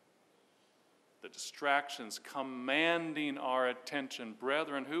 The distractions commanding our attention.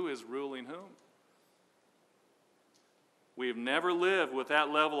 Brethren, who is ruling whom? We've never lived with that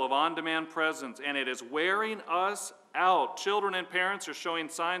level of on-demand presence, and it is wearing us out. Children and parents are showing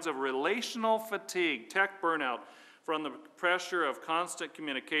signs of relational fatigue, tech burnout, from the pressure of constant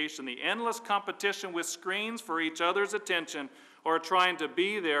communication, the endless competition with screens for each other's attention, or trying to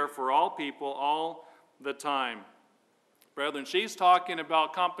be there for all people all the time. Brethren, she's talking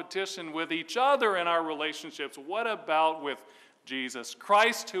about competition with each other in our relationships. What about with Jesus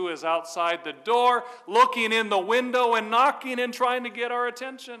Christ, who is outside the door, looking in the window and knocking and trying to get our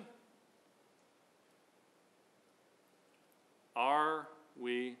attention? Are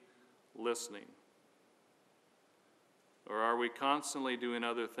we listening? Or are we constantly doing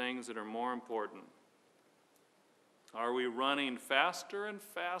other things that are more important? Are we running faster and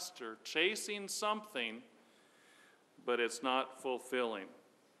faster, chasing something, but it's not fulfilling?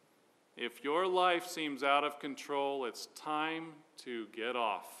 If your life seems out of control, it's time to get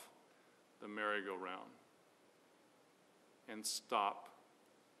off the merry-go-round and stop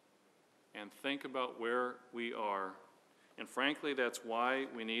and think about where we are. And frankly, that's why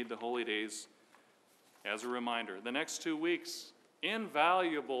we need the holy days as a reminder. The next 2 weeks,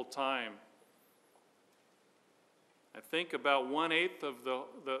 invaluable time. I think about 1/8 of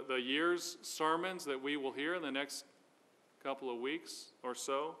the year's sermons that we will hear in the next couple of weeks or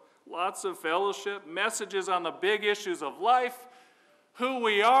so. Lots of fellowship, messages on the big issues of life, who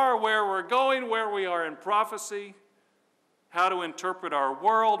we are, where we're going, where we are in prophecy, how to interpret our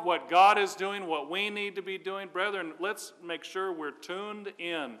world, what God is doing, what we need to be doing. Brethren, let's make sure we're tuned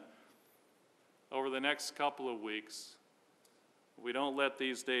in over the next couple of weeks. We don't let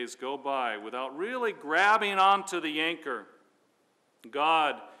these days go by without really grabbing onto the anchor,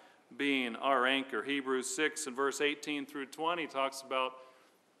 God being our anchor. Hebrews 6 and verse 18 through 20 talks about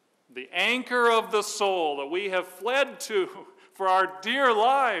the anchor of the soul that we have fled to for our dear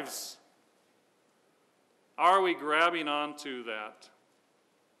lives. Are we grabbing onto that?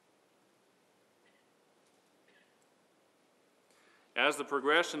 As the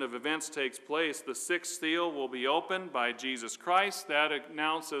progression of events takes place, the sixth seal will be opened by Jesus Christ. That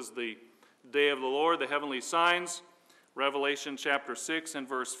announces the day of the Lord, the heavenly signs. Revelation chapter 6 and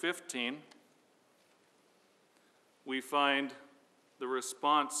verse 15. We find the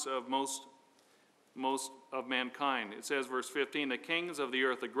response of most of mankind. It says, verse 15, the kings of the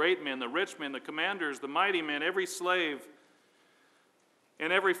earth, the great men, the rich men, the commanders, the mighty men, every slave,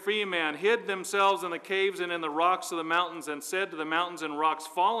 and every free man hid themselves in the caves and in the rocks of the mountains, and said to the mountains and rocks,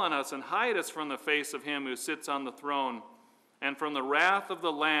 Fall on us and hide us from the face of him who sits on the throne, and from the wrath of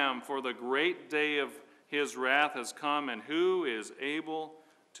the Lamb, for the great day of his wrath has come, and who is able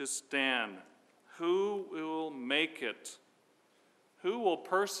to stand? Who will make it? Who will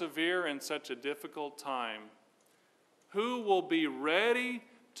persevere in such a difficult time? Who will be ready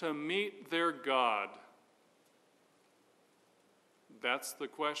to meet their God? That's the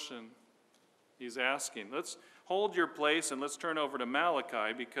question he's asking. Let's hold your place and let's turn over to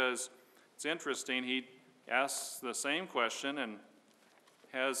Malachi, because it's interesting. He asks the same question and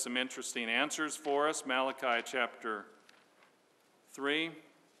has some interesting answers for us. Malachi chapter 3.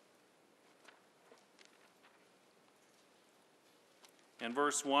 In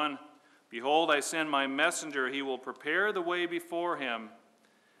verse 1, Behold, I send my messenger. He will prepare the way before him.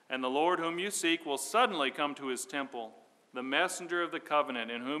 And the Lord whom you seek will suddenly come to his temple. The messenger of the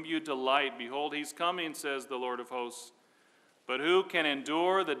covenant in whom you delight. Behold, he's coming, says the Lord of hosts. But who can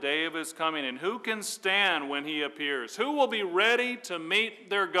endure the day of his coming? And who can stand when he appears? Who will be ready to meet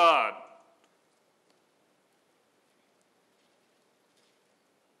their God?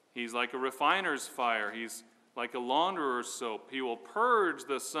 He's like a refiner's fire. He's like a launderer's soap. He will purge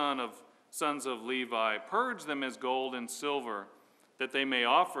the sons of Levi, purge them as gold and silver, that they may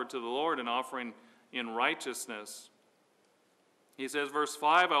offer to the Lord an offering in righteousness. He says, verse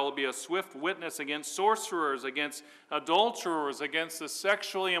 5, I will be a swift witness against sorcerers, against adulterers, against the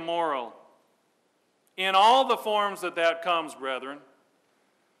sexually immoral. In all the forms that comes, brethren.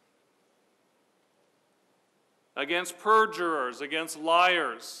 Against perjurers, against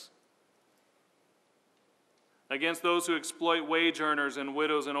liars, against those who exploit wage earners and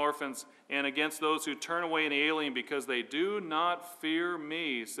widows and orphans, and against those who turn away an alien because they do not fear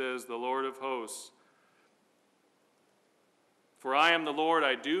me, says the Lord of hosts. For I am the Lord,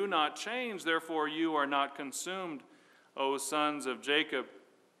 I do not change, therefore you are not consumed, O sons of Jacob.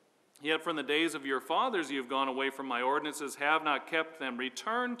 Yet from the days of your fathers you have gone away from my ordinances, have not kept them.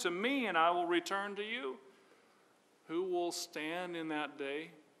 Return to me, and I will return to you. Who will stand in that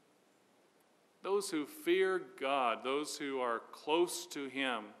day? Those who fear God, those who are close to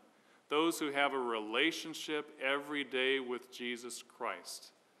him, those who have a relationship every day with Jesus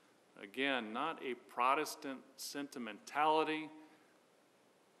Christ. Again, not a Protestant sentimentality.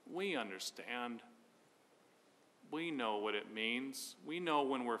 We understand. We know what it means. We know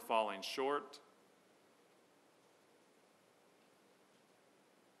when we're falling short.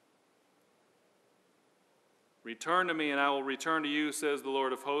 Return to me, and I will return to you, says the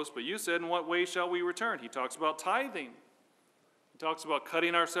Lord of hosts. But you said, in what way shall we return? He talks about tithing. He talks about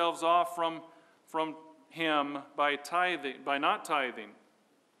cutting ourselves off from him by not tithing.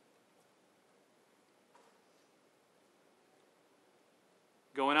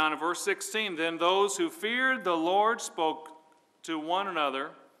 Going on in verse 16, then those who feared the Lord spoke to one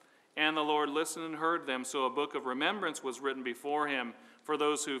another, and the Lord listened and heard them. So a book of remembrance was written before him for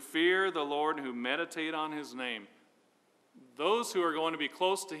those who fear the Lord and who meditate on his name. Those who are going to be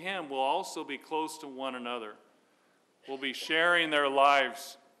close to him will also be close to one another, will be sharing their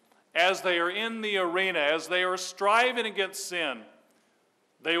lives as they are in the arena, as they are striving against sin.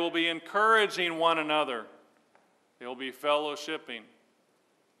 They will be encouraging one another. They will be fellowshipping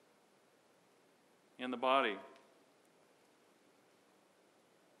in the body.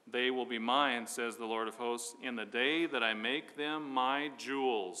 They will be mine, says the Lord of hosts, in the day that I make them my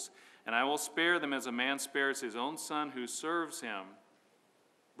jewels. And I will spare them as a man spares his own son who serves him.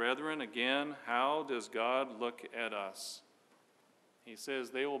 Brethren, again, how does God look at us? He says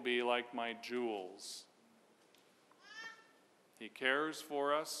they will be like my jewels. He cares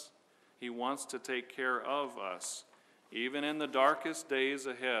for us. He wants to take care of us, even in the darkest days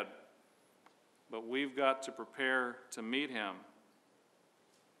ahead. But we've got to prepare to meet him.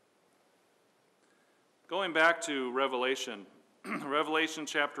 Going back to Revelation, Revelation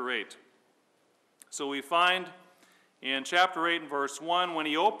chapter 8. So we find in chapter 8 and verse 1, when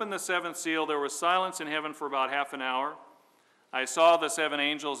he opened the seventh seal, there was silence in heaven for about half an hour. I saw the seven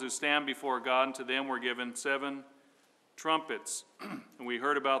angels who stand before God, and to them were given 7 trumpets. And we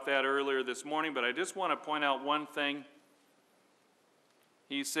heard about that earlier this morning, but I just want to point out one thing.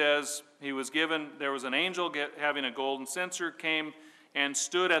 He says there was an angel having a golden censer, came and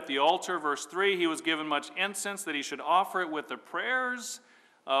stood at the altar. Verse 3, he was given much incense that he should offer it with the prayers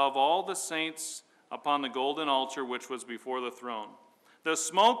of all the saints upon the golden altar which was before the throne. The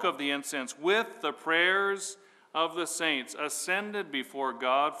smoke of the incense with the prayers of the saints ascended before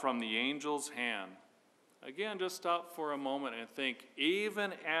God from the angel's hand. Again, just stop for a moment and think,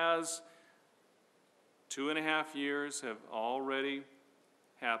 even as 2.5 years have already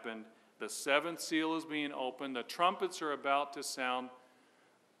happened. The seventh seal is being opened. The trumpets are about to sound.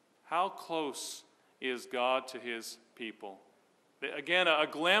 How close is God to his people? Again, a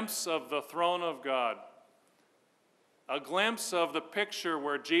glimpse of the throne of God. A glimpse of the picture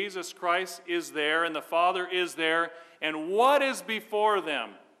where Jesus Christ is there and the Father is there. And what is before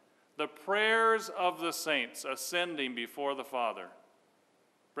them? The prayers of the saints ascending before the Father.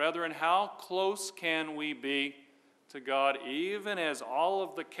 Brethren, how close can we be to God even as all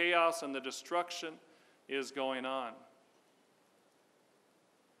of the chaos and the destruction is going on?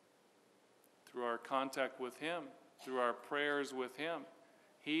 Through our contact with him, through our prayers with him.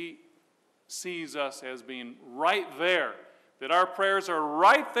 He sees us as being right there, that our prayers are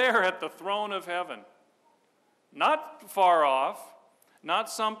right there at the throne of heaven. Not far off, not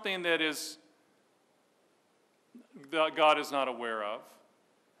something that God is not aware of.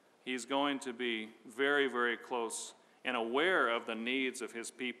 He's going to be very, very close and aware of the needs of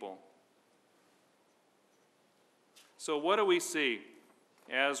his people. So what do we see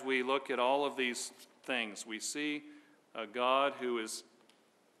as we look at all of these things? We see a God who is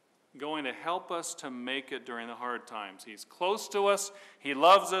going to help us to make it during the hard times. He's close to us. He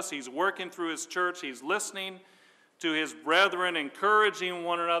loves us. He's working through his church. He's listening to his brethren, encouraging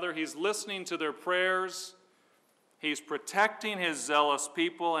one another. He's listening to their prayers. He's protecting his zealous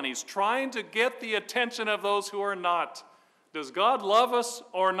people, and he's trying to get the attention of those who are not. Does God love us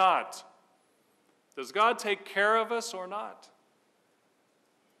or not? Does God take care of us or not?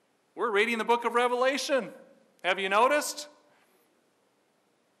 We're reading the book of Revelation. Have you noticed?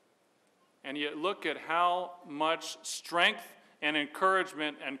 And yet look at how much strength and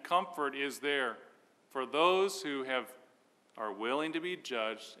encouragement and comfort is there for those who are willing to be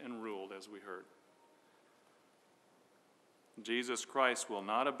judged and ruled, as we heard. Jesus Christ will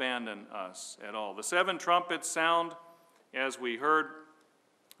not abandon us at all. The seven trumpets sound, as we heard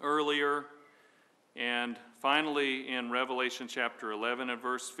earlier, and finally in Revelation chapter 11 and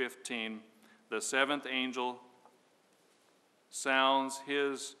verse 15, the seventh angel sounds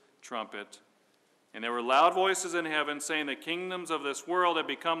his trumpet. And there were loud voices in heaven saying, the kingdoms of this world have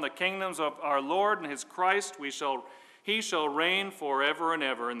become the kingdoms of our Lord and his Christ. He shall reign forever and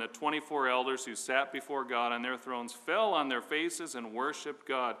ever. And the 24 elders who sat before God on their thrones fell on their faces and worshiped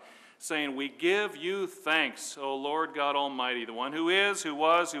God, saying, we give you thanks, O Lord God Almighty, the one who is, who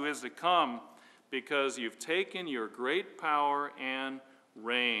was, who is to come, because you've taken your great power and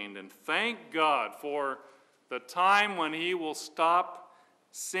reigned. And thank God for the time when he will stop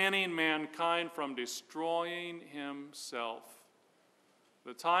sinning mankind from destroying himself.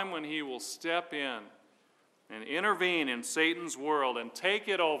 The time when he will step in and intervene in Satan's world and take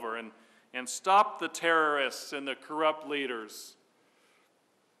it over and stop the terrorists and the corrupt leaders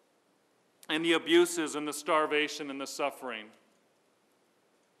and the abuses and the starvation and the suffering.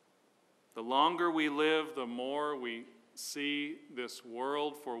 The longer we live, the more we see this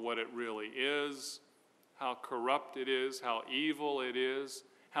world for what it really is, how corrupt it is, how evil it is,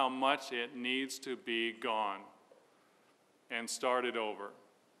 how much it needs to be gone and started over.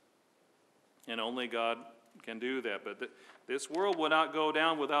 And only God can do that. But this world will not go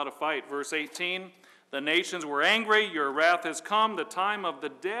down without a fight. Verse 18, the nations were angry, your wrath has come, the time of the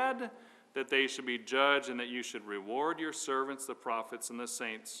dead, that they should be judged, and that you should reward your servants, the prophets and the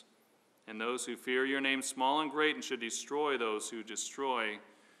saints, and those who fear your name, small and great, and should destroy those who destroy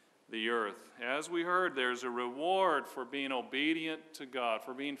the earth. As we heard, there's a reward for being obedient to God,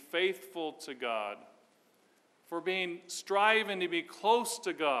 for being faithful to God, for striving to be close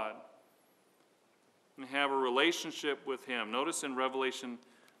to God and have a relationship with him. Notice in Revelation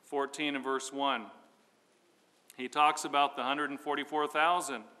 14 and verse 1, he talks about the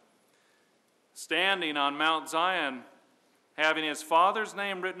 144,000 standing on Mount Zion, having his Father's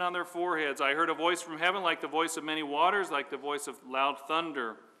name written on their foreheads. I heard a voice from heaven like the voice of many waters, like the voice of loud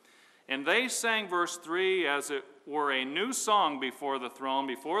thunder. And they sang, verse 3, as it were a new song before the throne,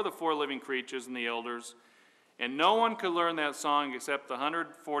 before the four living creatures and the elders. And no one could learn that song except the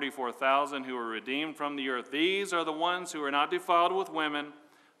 144,000 who were redeemed from the earth. These are the ones who are not defiled with women,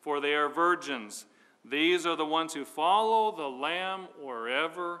 for they are virgins. These are the ones who follow the Lamb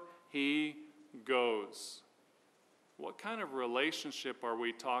wherever he goes. What kind of relationship are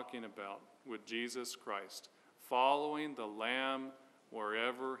we talking about with Jesus Christ? Following the Lamb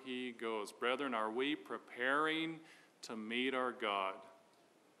wherever he goes. Brethren, are we preparing to meet our God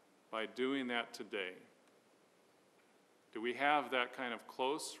by doing that today? Do we have that kind of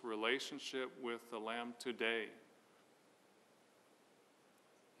close relationship with the Lamb today?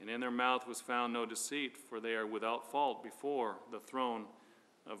 And in their mouth was found no deceit, for they are without fault before the throne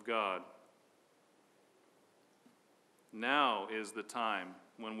of God. Now is the time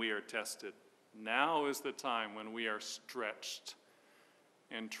when we are tested. Now is the time when we are stretched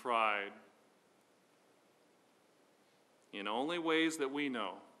and tried in only ways that we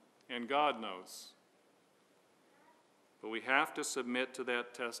know and God knows. But we have to submit to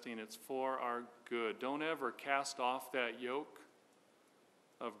that testing. It's for our good. Don't ever cast off that yoke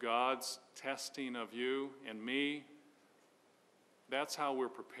of God's testing of you and me. That's how we're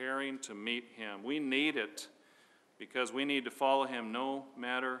preparing to meet him. We need it because we need to follow him no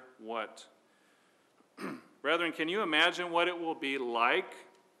matter what. Brethren, can you imagine what it will be like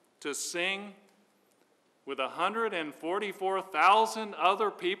to sing with 144,000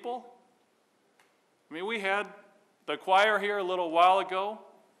 other people? I mean, we had the choir here a little while ago.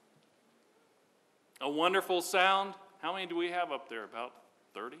 A wonderful sound. How many do we have up there? About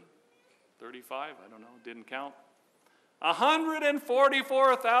 30? 35? I don't know. Didn't count.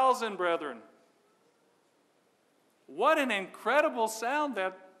 144,000, brethren. What an incredible sound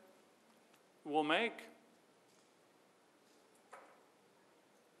that will make.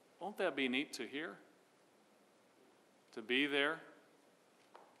 Won't that be neat to hear? To be there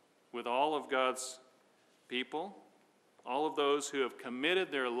with all of God's people, all of those who have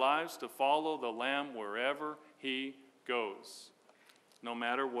committed their lives to follow the Lamb wherever he goes, no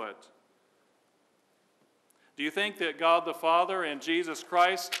matter what. Do you think that God the Father and Jesus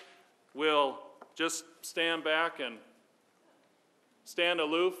Christ will just stand back and stand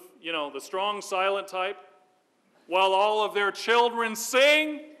aloof, the strong, silent type, while all of their children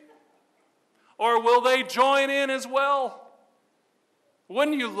sing? Or will they join in as well?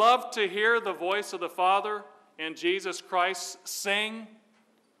 Wouldn't you love to hear the voice of the Father and Jesus Christ sing?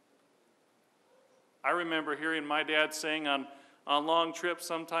 I remember hearing my dad sing on long trips.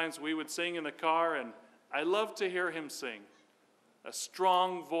 Sometimes we would sing in the car, and I loved to hear him sing. A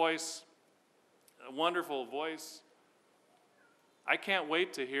strong voice, a wonderful voice. I can't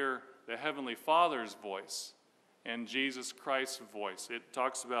wait to hear the Heavenly Father's voice and Jesus Christ's voice. It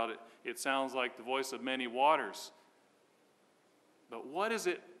talks about it. It sounds like the voice of many waters. But what is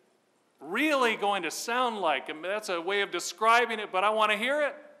it really going to sound like? I mean, that's a way of describing it, but I want to hear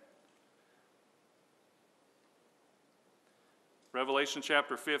it. Revelation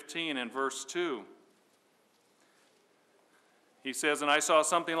chapter 15 and verse 2. He says, "And I saw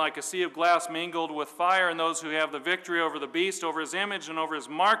something like a sea of glass mingled with fire, and those who have the victory over the beast, over his image, and over his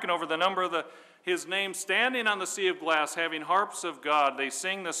mark, and over the number of his name, standing on the sea of glass, having harps of God. They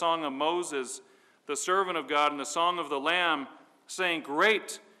sing the song of Moses, the servant of God, and the song of the Lamb, saying,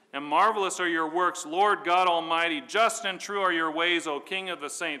 Great and marvelous are your works, Lord God Almighty. Just and true are your ways, O King of the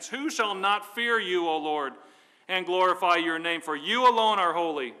saints. Who shall not fear you, O Lord, and glorify your name? For you alone are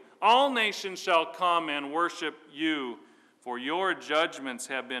holy. All nations shall come and worship you, for your judgments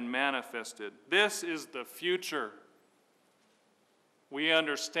have been manifested." This is the future. We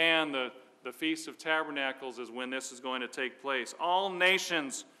understand the Feast of Tabernacles is when this is going to take place. All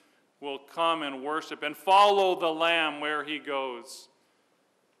nations will come and worship and follow the Lamb where he goes.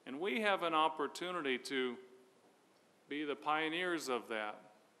 And we have an opportunity to be the pioneers of that,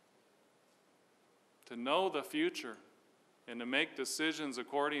 to know the future and to make decisions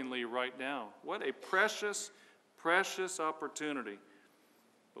accordingly right now. What a precious, precious opportunity.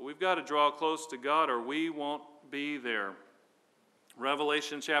 But we've got to draw close to God or we won't be there.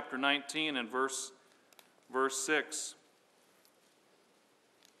 Revelation chapter 19 and verse 6.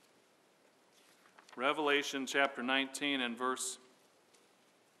 Revelation chapter 19 and verse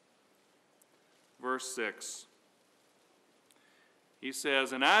 6. He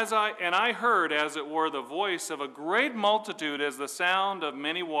says, And I heard, as it were, the voice of a great multitude, as the sound of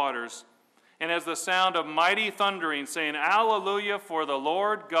many waters, and as the sound of mighty thundering, saying, Alleluia, for the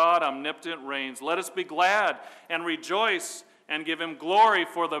Lord God omnipotent reigns. Let us be glad and rejoice and give him glory,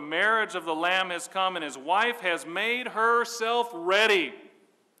 for the marriage of the Lamb has come, and his wife has made herself ready.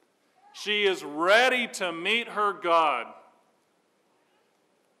 She is ready to meet her God.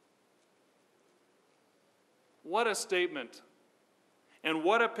 What a statement, and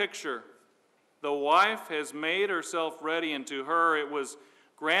what a picture. The wife has made herself ready, and to her it was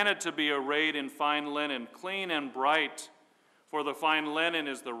granted to be arrayed in fine linen, clean and bright, for the fine linen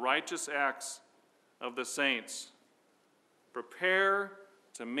is the righteous acts of the saints. Prepare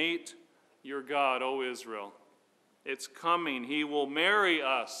to meet your God, O Israel. It's coming. He will marry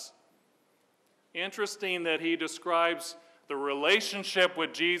us. Interesting that he describes the relationship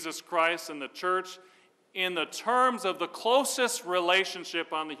with Jesus Christ and the church in the terms of the closest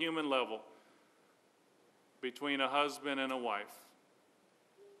relationship on the human level between a husband and a wife.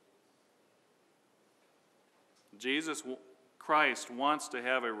 Jesus Christ wants to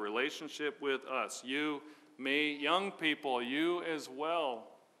have a relationship with us. You, me, young people, you as well.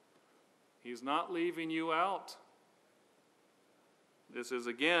 He's not leaving you out. This is,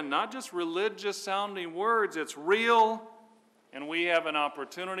 again, not just religious-sounding words. It's real, and we have an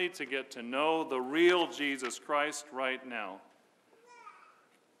opportunity to get to know the real Jesus Christ right now.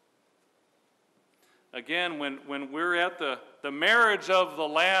 Again, when we're at the marriage of the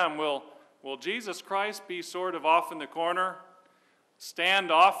Lamb, will Jesus Christ be sort of off in the corner,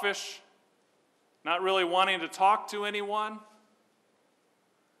 standoffish, not really wanting to talk to anyone?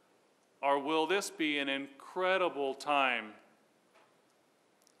 Or will this be an incredible time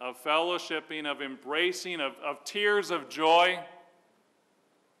of fellowshipping, of embracing, of tears of joy?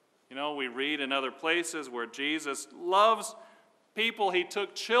 You know, we read in other places where Jesus loves people. He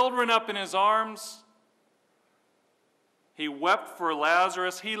took children up in his arms. He wept for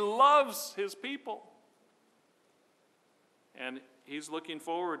Lazarus. He loves his people. And he's looking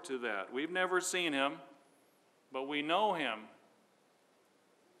forward to that. We've never seen him, but we know him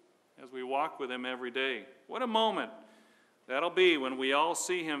as we walk with him every day. What a moment that'll be when we all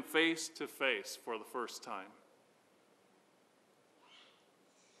see him face to face for the first time.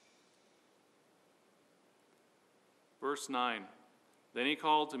 Verse 9, then he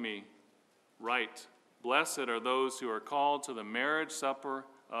called to me, "Write, blessed are those who are called to the marriage supper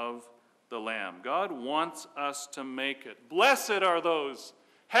of the Lamb." God wants us to make it. Blessed are those,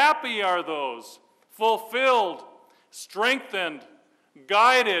 happy are those, fulfilled, strengthened,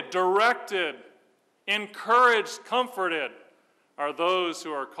 guided, directed, encouraged, comforted are those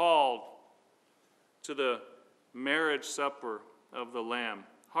who are called to the marriage supper of the Lamb.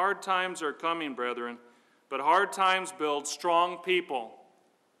 Hard times are coming, brethren, but hard times build strong people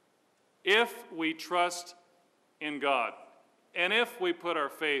if we trust in God and if we put our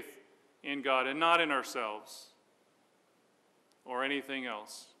faith in God and not in ourselves or anything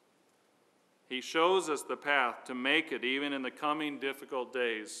else. He shows us the path to make it even in the coming difficult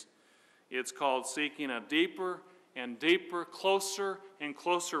days. It's called seeking a deeper and deeper, closer and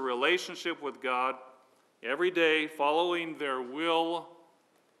closer relationship with God every day, following their will,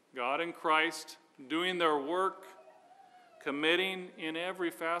 God and Christ, doing their work, committing in every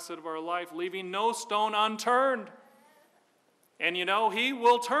facet of our life, leaving no stone unturned. And you know, he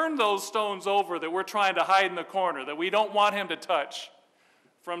will turn those stones over that we're trying to hide in the corner, that we don't want him to touch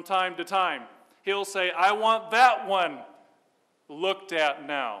from time to time. He'll say, I want that one looked at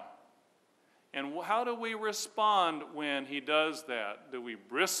now. And how do we respond when he does that? Do we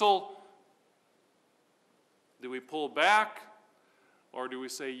bristle? Do we pull back? Or do we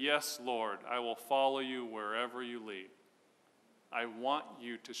say, yes, Lord, I will follow you wherever you lead? I want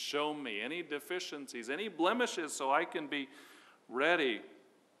you to show me any deficiencies, any blemishes, so I can be ready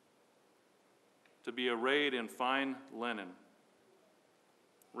to be arrayed in fine linen.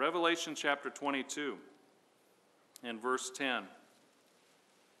 Revelation chapter 22 and verse 10.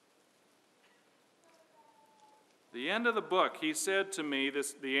 The end of the book, he said to me,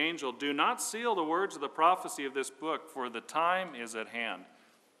 the angel, do not seal the words of the prophecy of this book, for the time is at hand.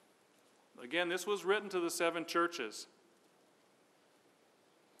 Again, this was written to the 7 churches.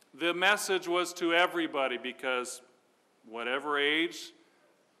 The message was to everybody because whatever age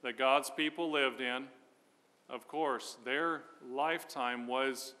that God's people lived in, of course, their lifetime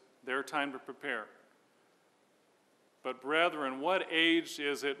was their time to prepare. But brethren, what age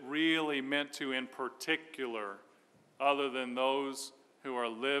is it really meant to in particular, other than those who are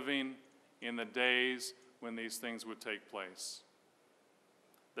living in the days when these things would take place?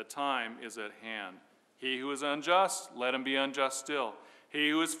 The time is at hand. He who is unjust, let him be unjust still. He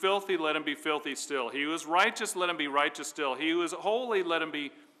who is filthy, let him be filthy still. He who is righteous, let him be righteous still. He who is holy, let him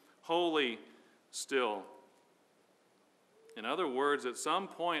be holy still. In other words, at some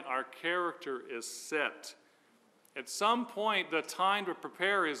point, our character is set. At some point, the time to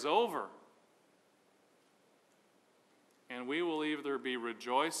prepare is over. And we will either be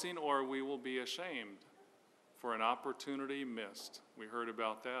rejoicing or we will be ashamed for an opportunity missed. We heard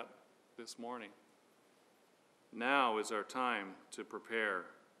about that this morning. Now is our time to prepare.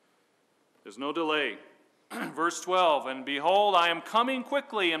 There's no delay. Verse 12, and behold, I am coming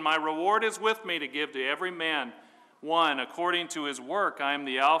quickly, and my reward is with me to give to every man one according to his work. I am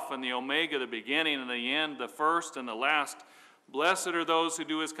the Alpha and the Omega, the beginning and the end, the first and the last. Blessed are those who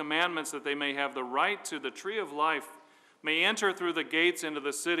do his commandments, that they may have the right to the tree of life, may enter through the gates into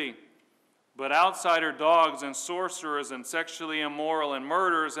the city. But outside are dogs and sorcerers and sexually immoral and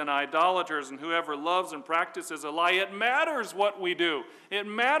murderers and idolaters and whoever loves and practices a lie. It matters what we do. It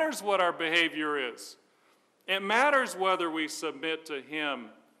matters what our behavior is. It matters whether we submit to him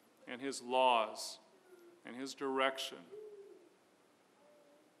and his laws and his direction.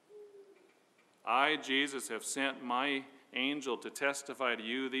 I, Jesus, have sent my angel to testify to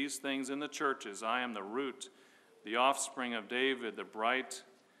you these things in the churches. I am the root, the offspring of David, the bright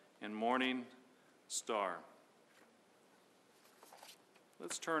and morning star.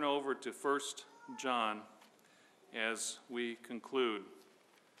 Let's turn over to 1 John as we conclude.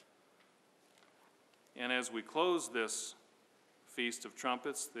 And as we close this Feast of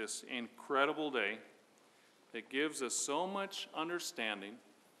Trumpets, this incredible day that gives us so much understanding,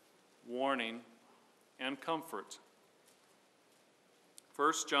 warning, and comfort.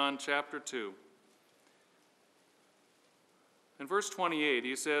 1 John chapter 2. In verse 28,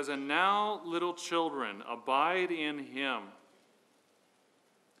 he says, "And now, little children, abide in him,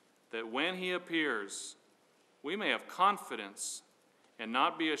 that when he appears, we may have confidence and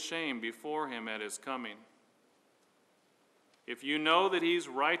not be ashamed before him at his coming. If you know that he's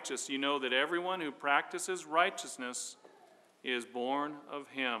righteous, you know that everyone who practices righteousness is born of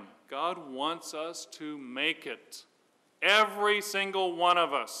him." God wants us to make it. Every single one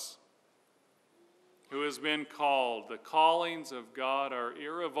of us who has been called. The callings of God are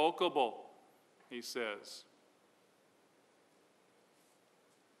irrevocable, he says.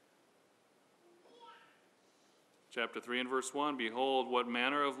 Chapter 3 and verse 1, "Behold, what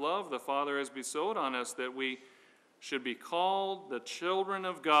manner of love the Father has bestowed on us, that we should be called the children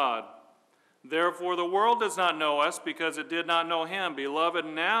of God. Therefore the world does not know us, because it did not know him. Beloved,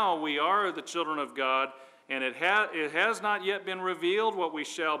 now we are the children of God, and it has not yet been revealed what we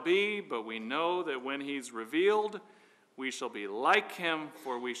shall be, but we know that when he's revealed, we shall be like him,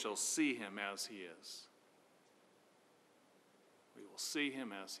 for we shall see him as he is." We will see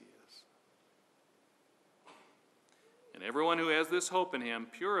him as he is. "And everyone who has this hope in him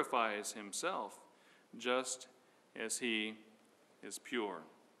purifies himself, just as he is pure."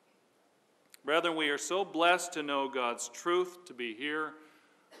 Brethren, we are so blessed to know God's truth, to be here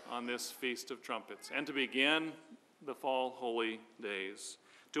on this Feast of Trumpets, and to begin the fall holy days.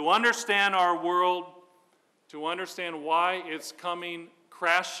 To understand our world, to understand why it's coming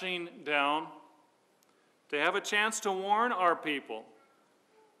crashing down, to have a chance to warn our people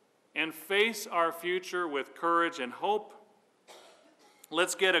and face our future with courage and hope.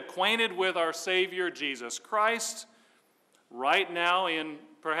 Let's get acquainted with our Savior, Jesus Christ, right now in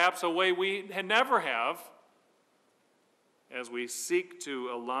perhaps a way we never have, as we seek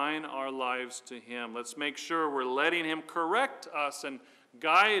to align our lives to him. Let's make sure we're letting him correct us and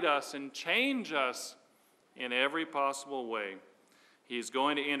guide us and change us in every possible way. He's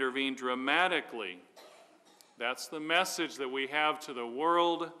going to intervene dramatically. That's the message that we have to the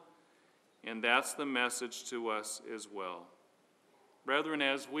world, and that's the message to us as well. Brethren,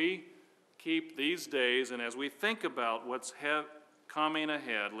 as we keep these days and as we think about what's coming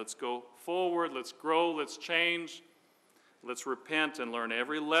ahead, let's go forward, let's grow, let's change, let's repent and learn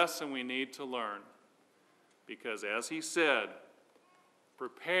every lesson we need to learn. Because as he said,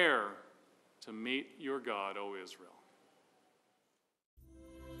 prepare to meet your God, O Israel.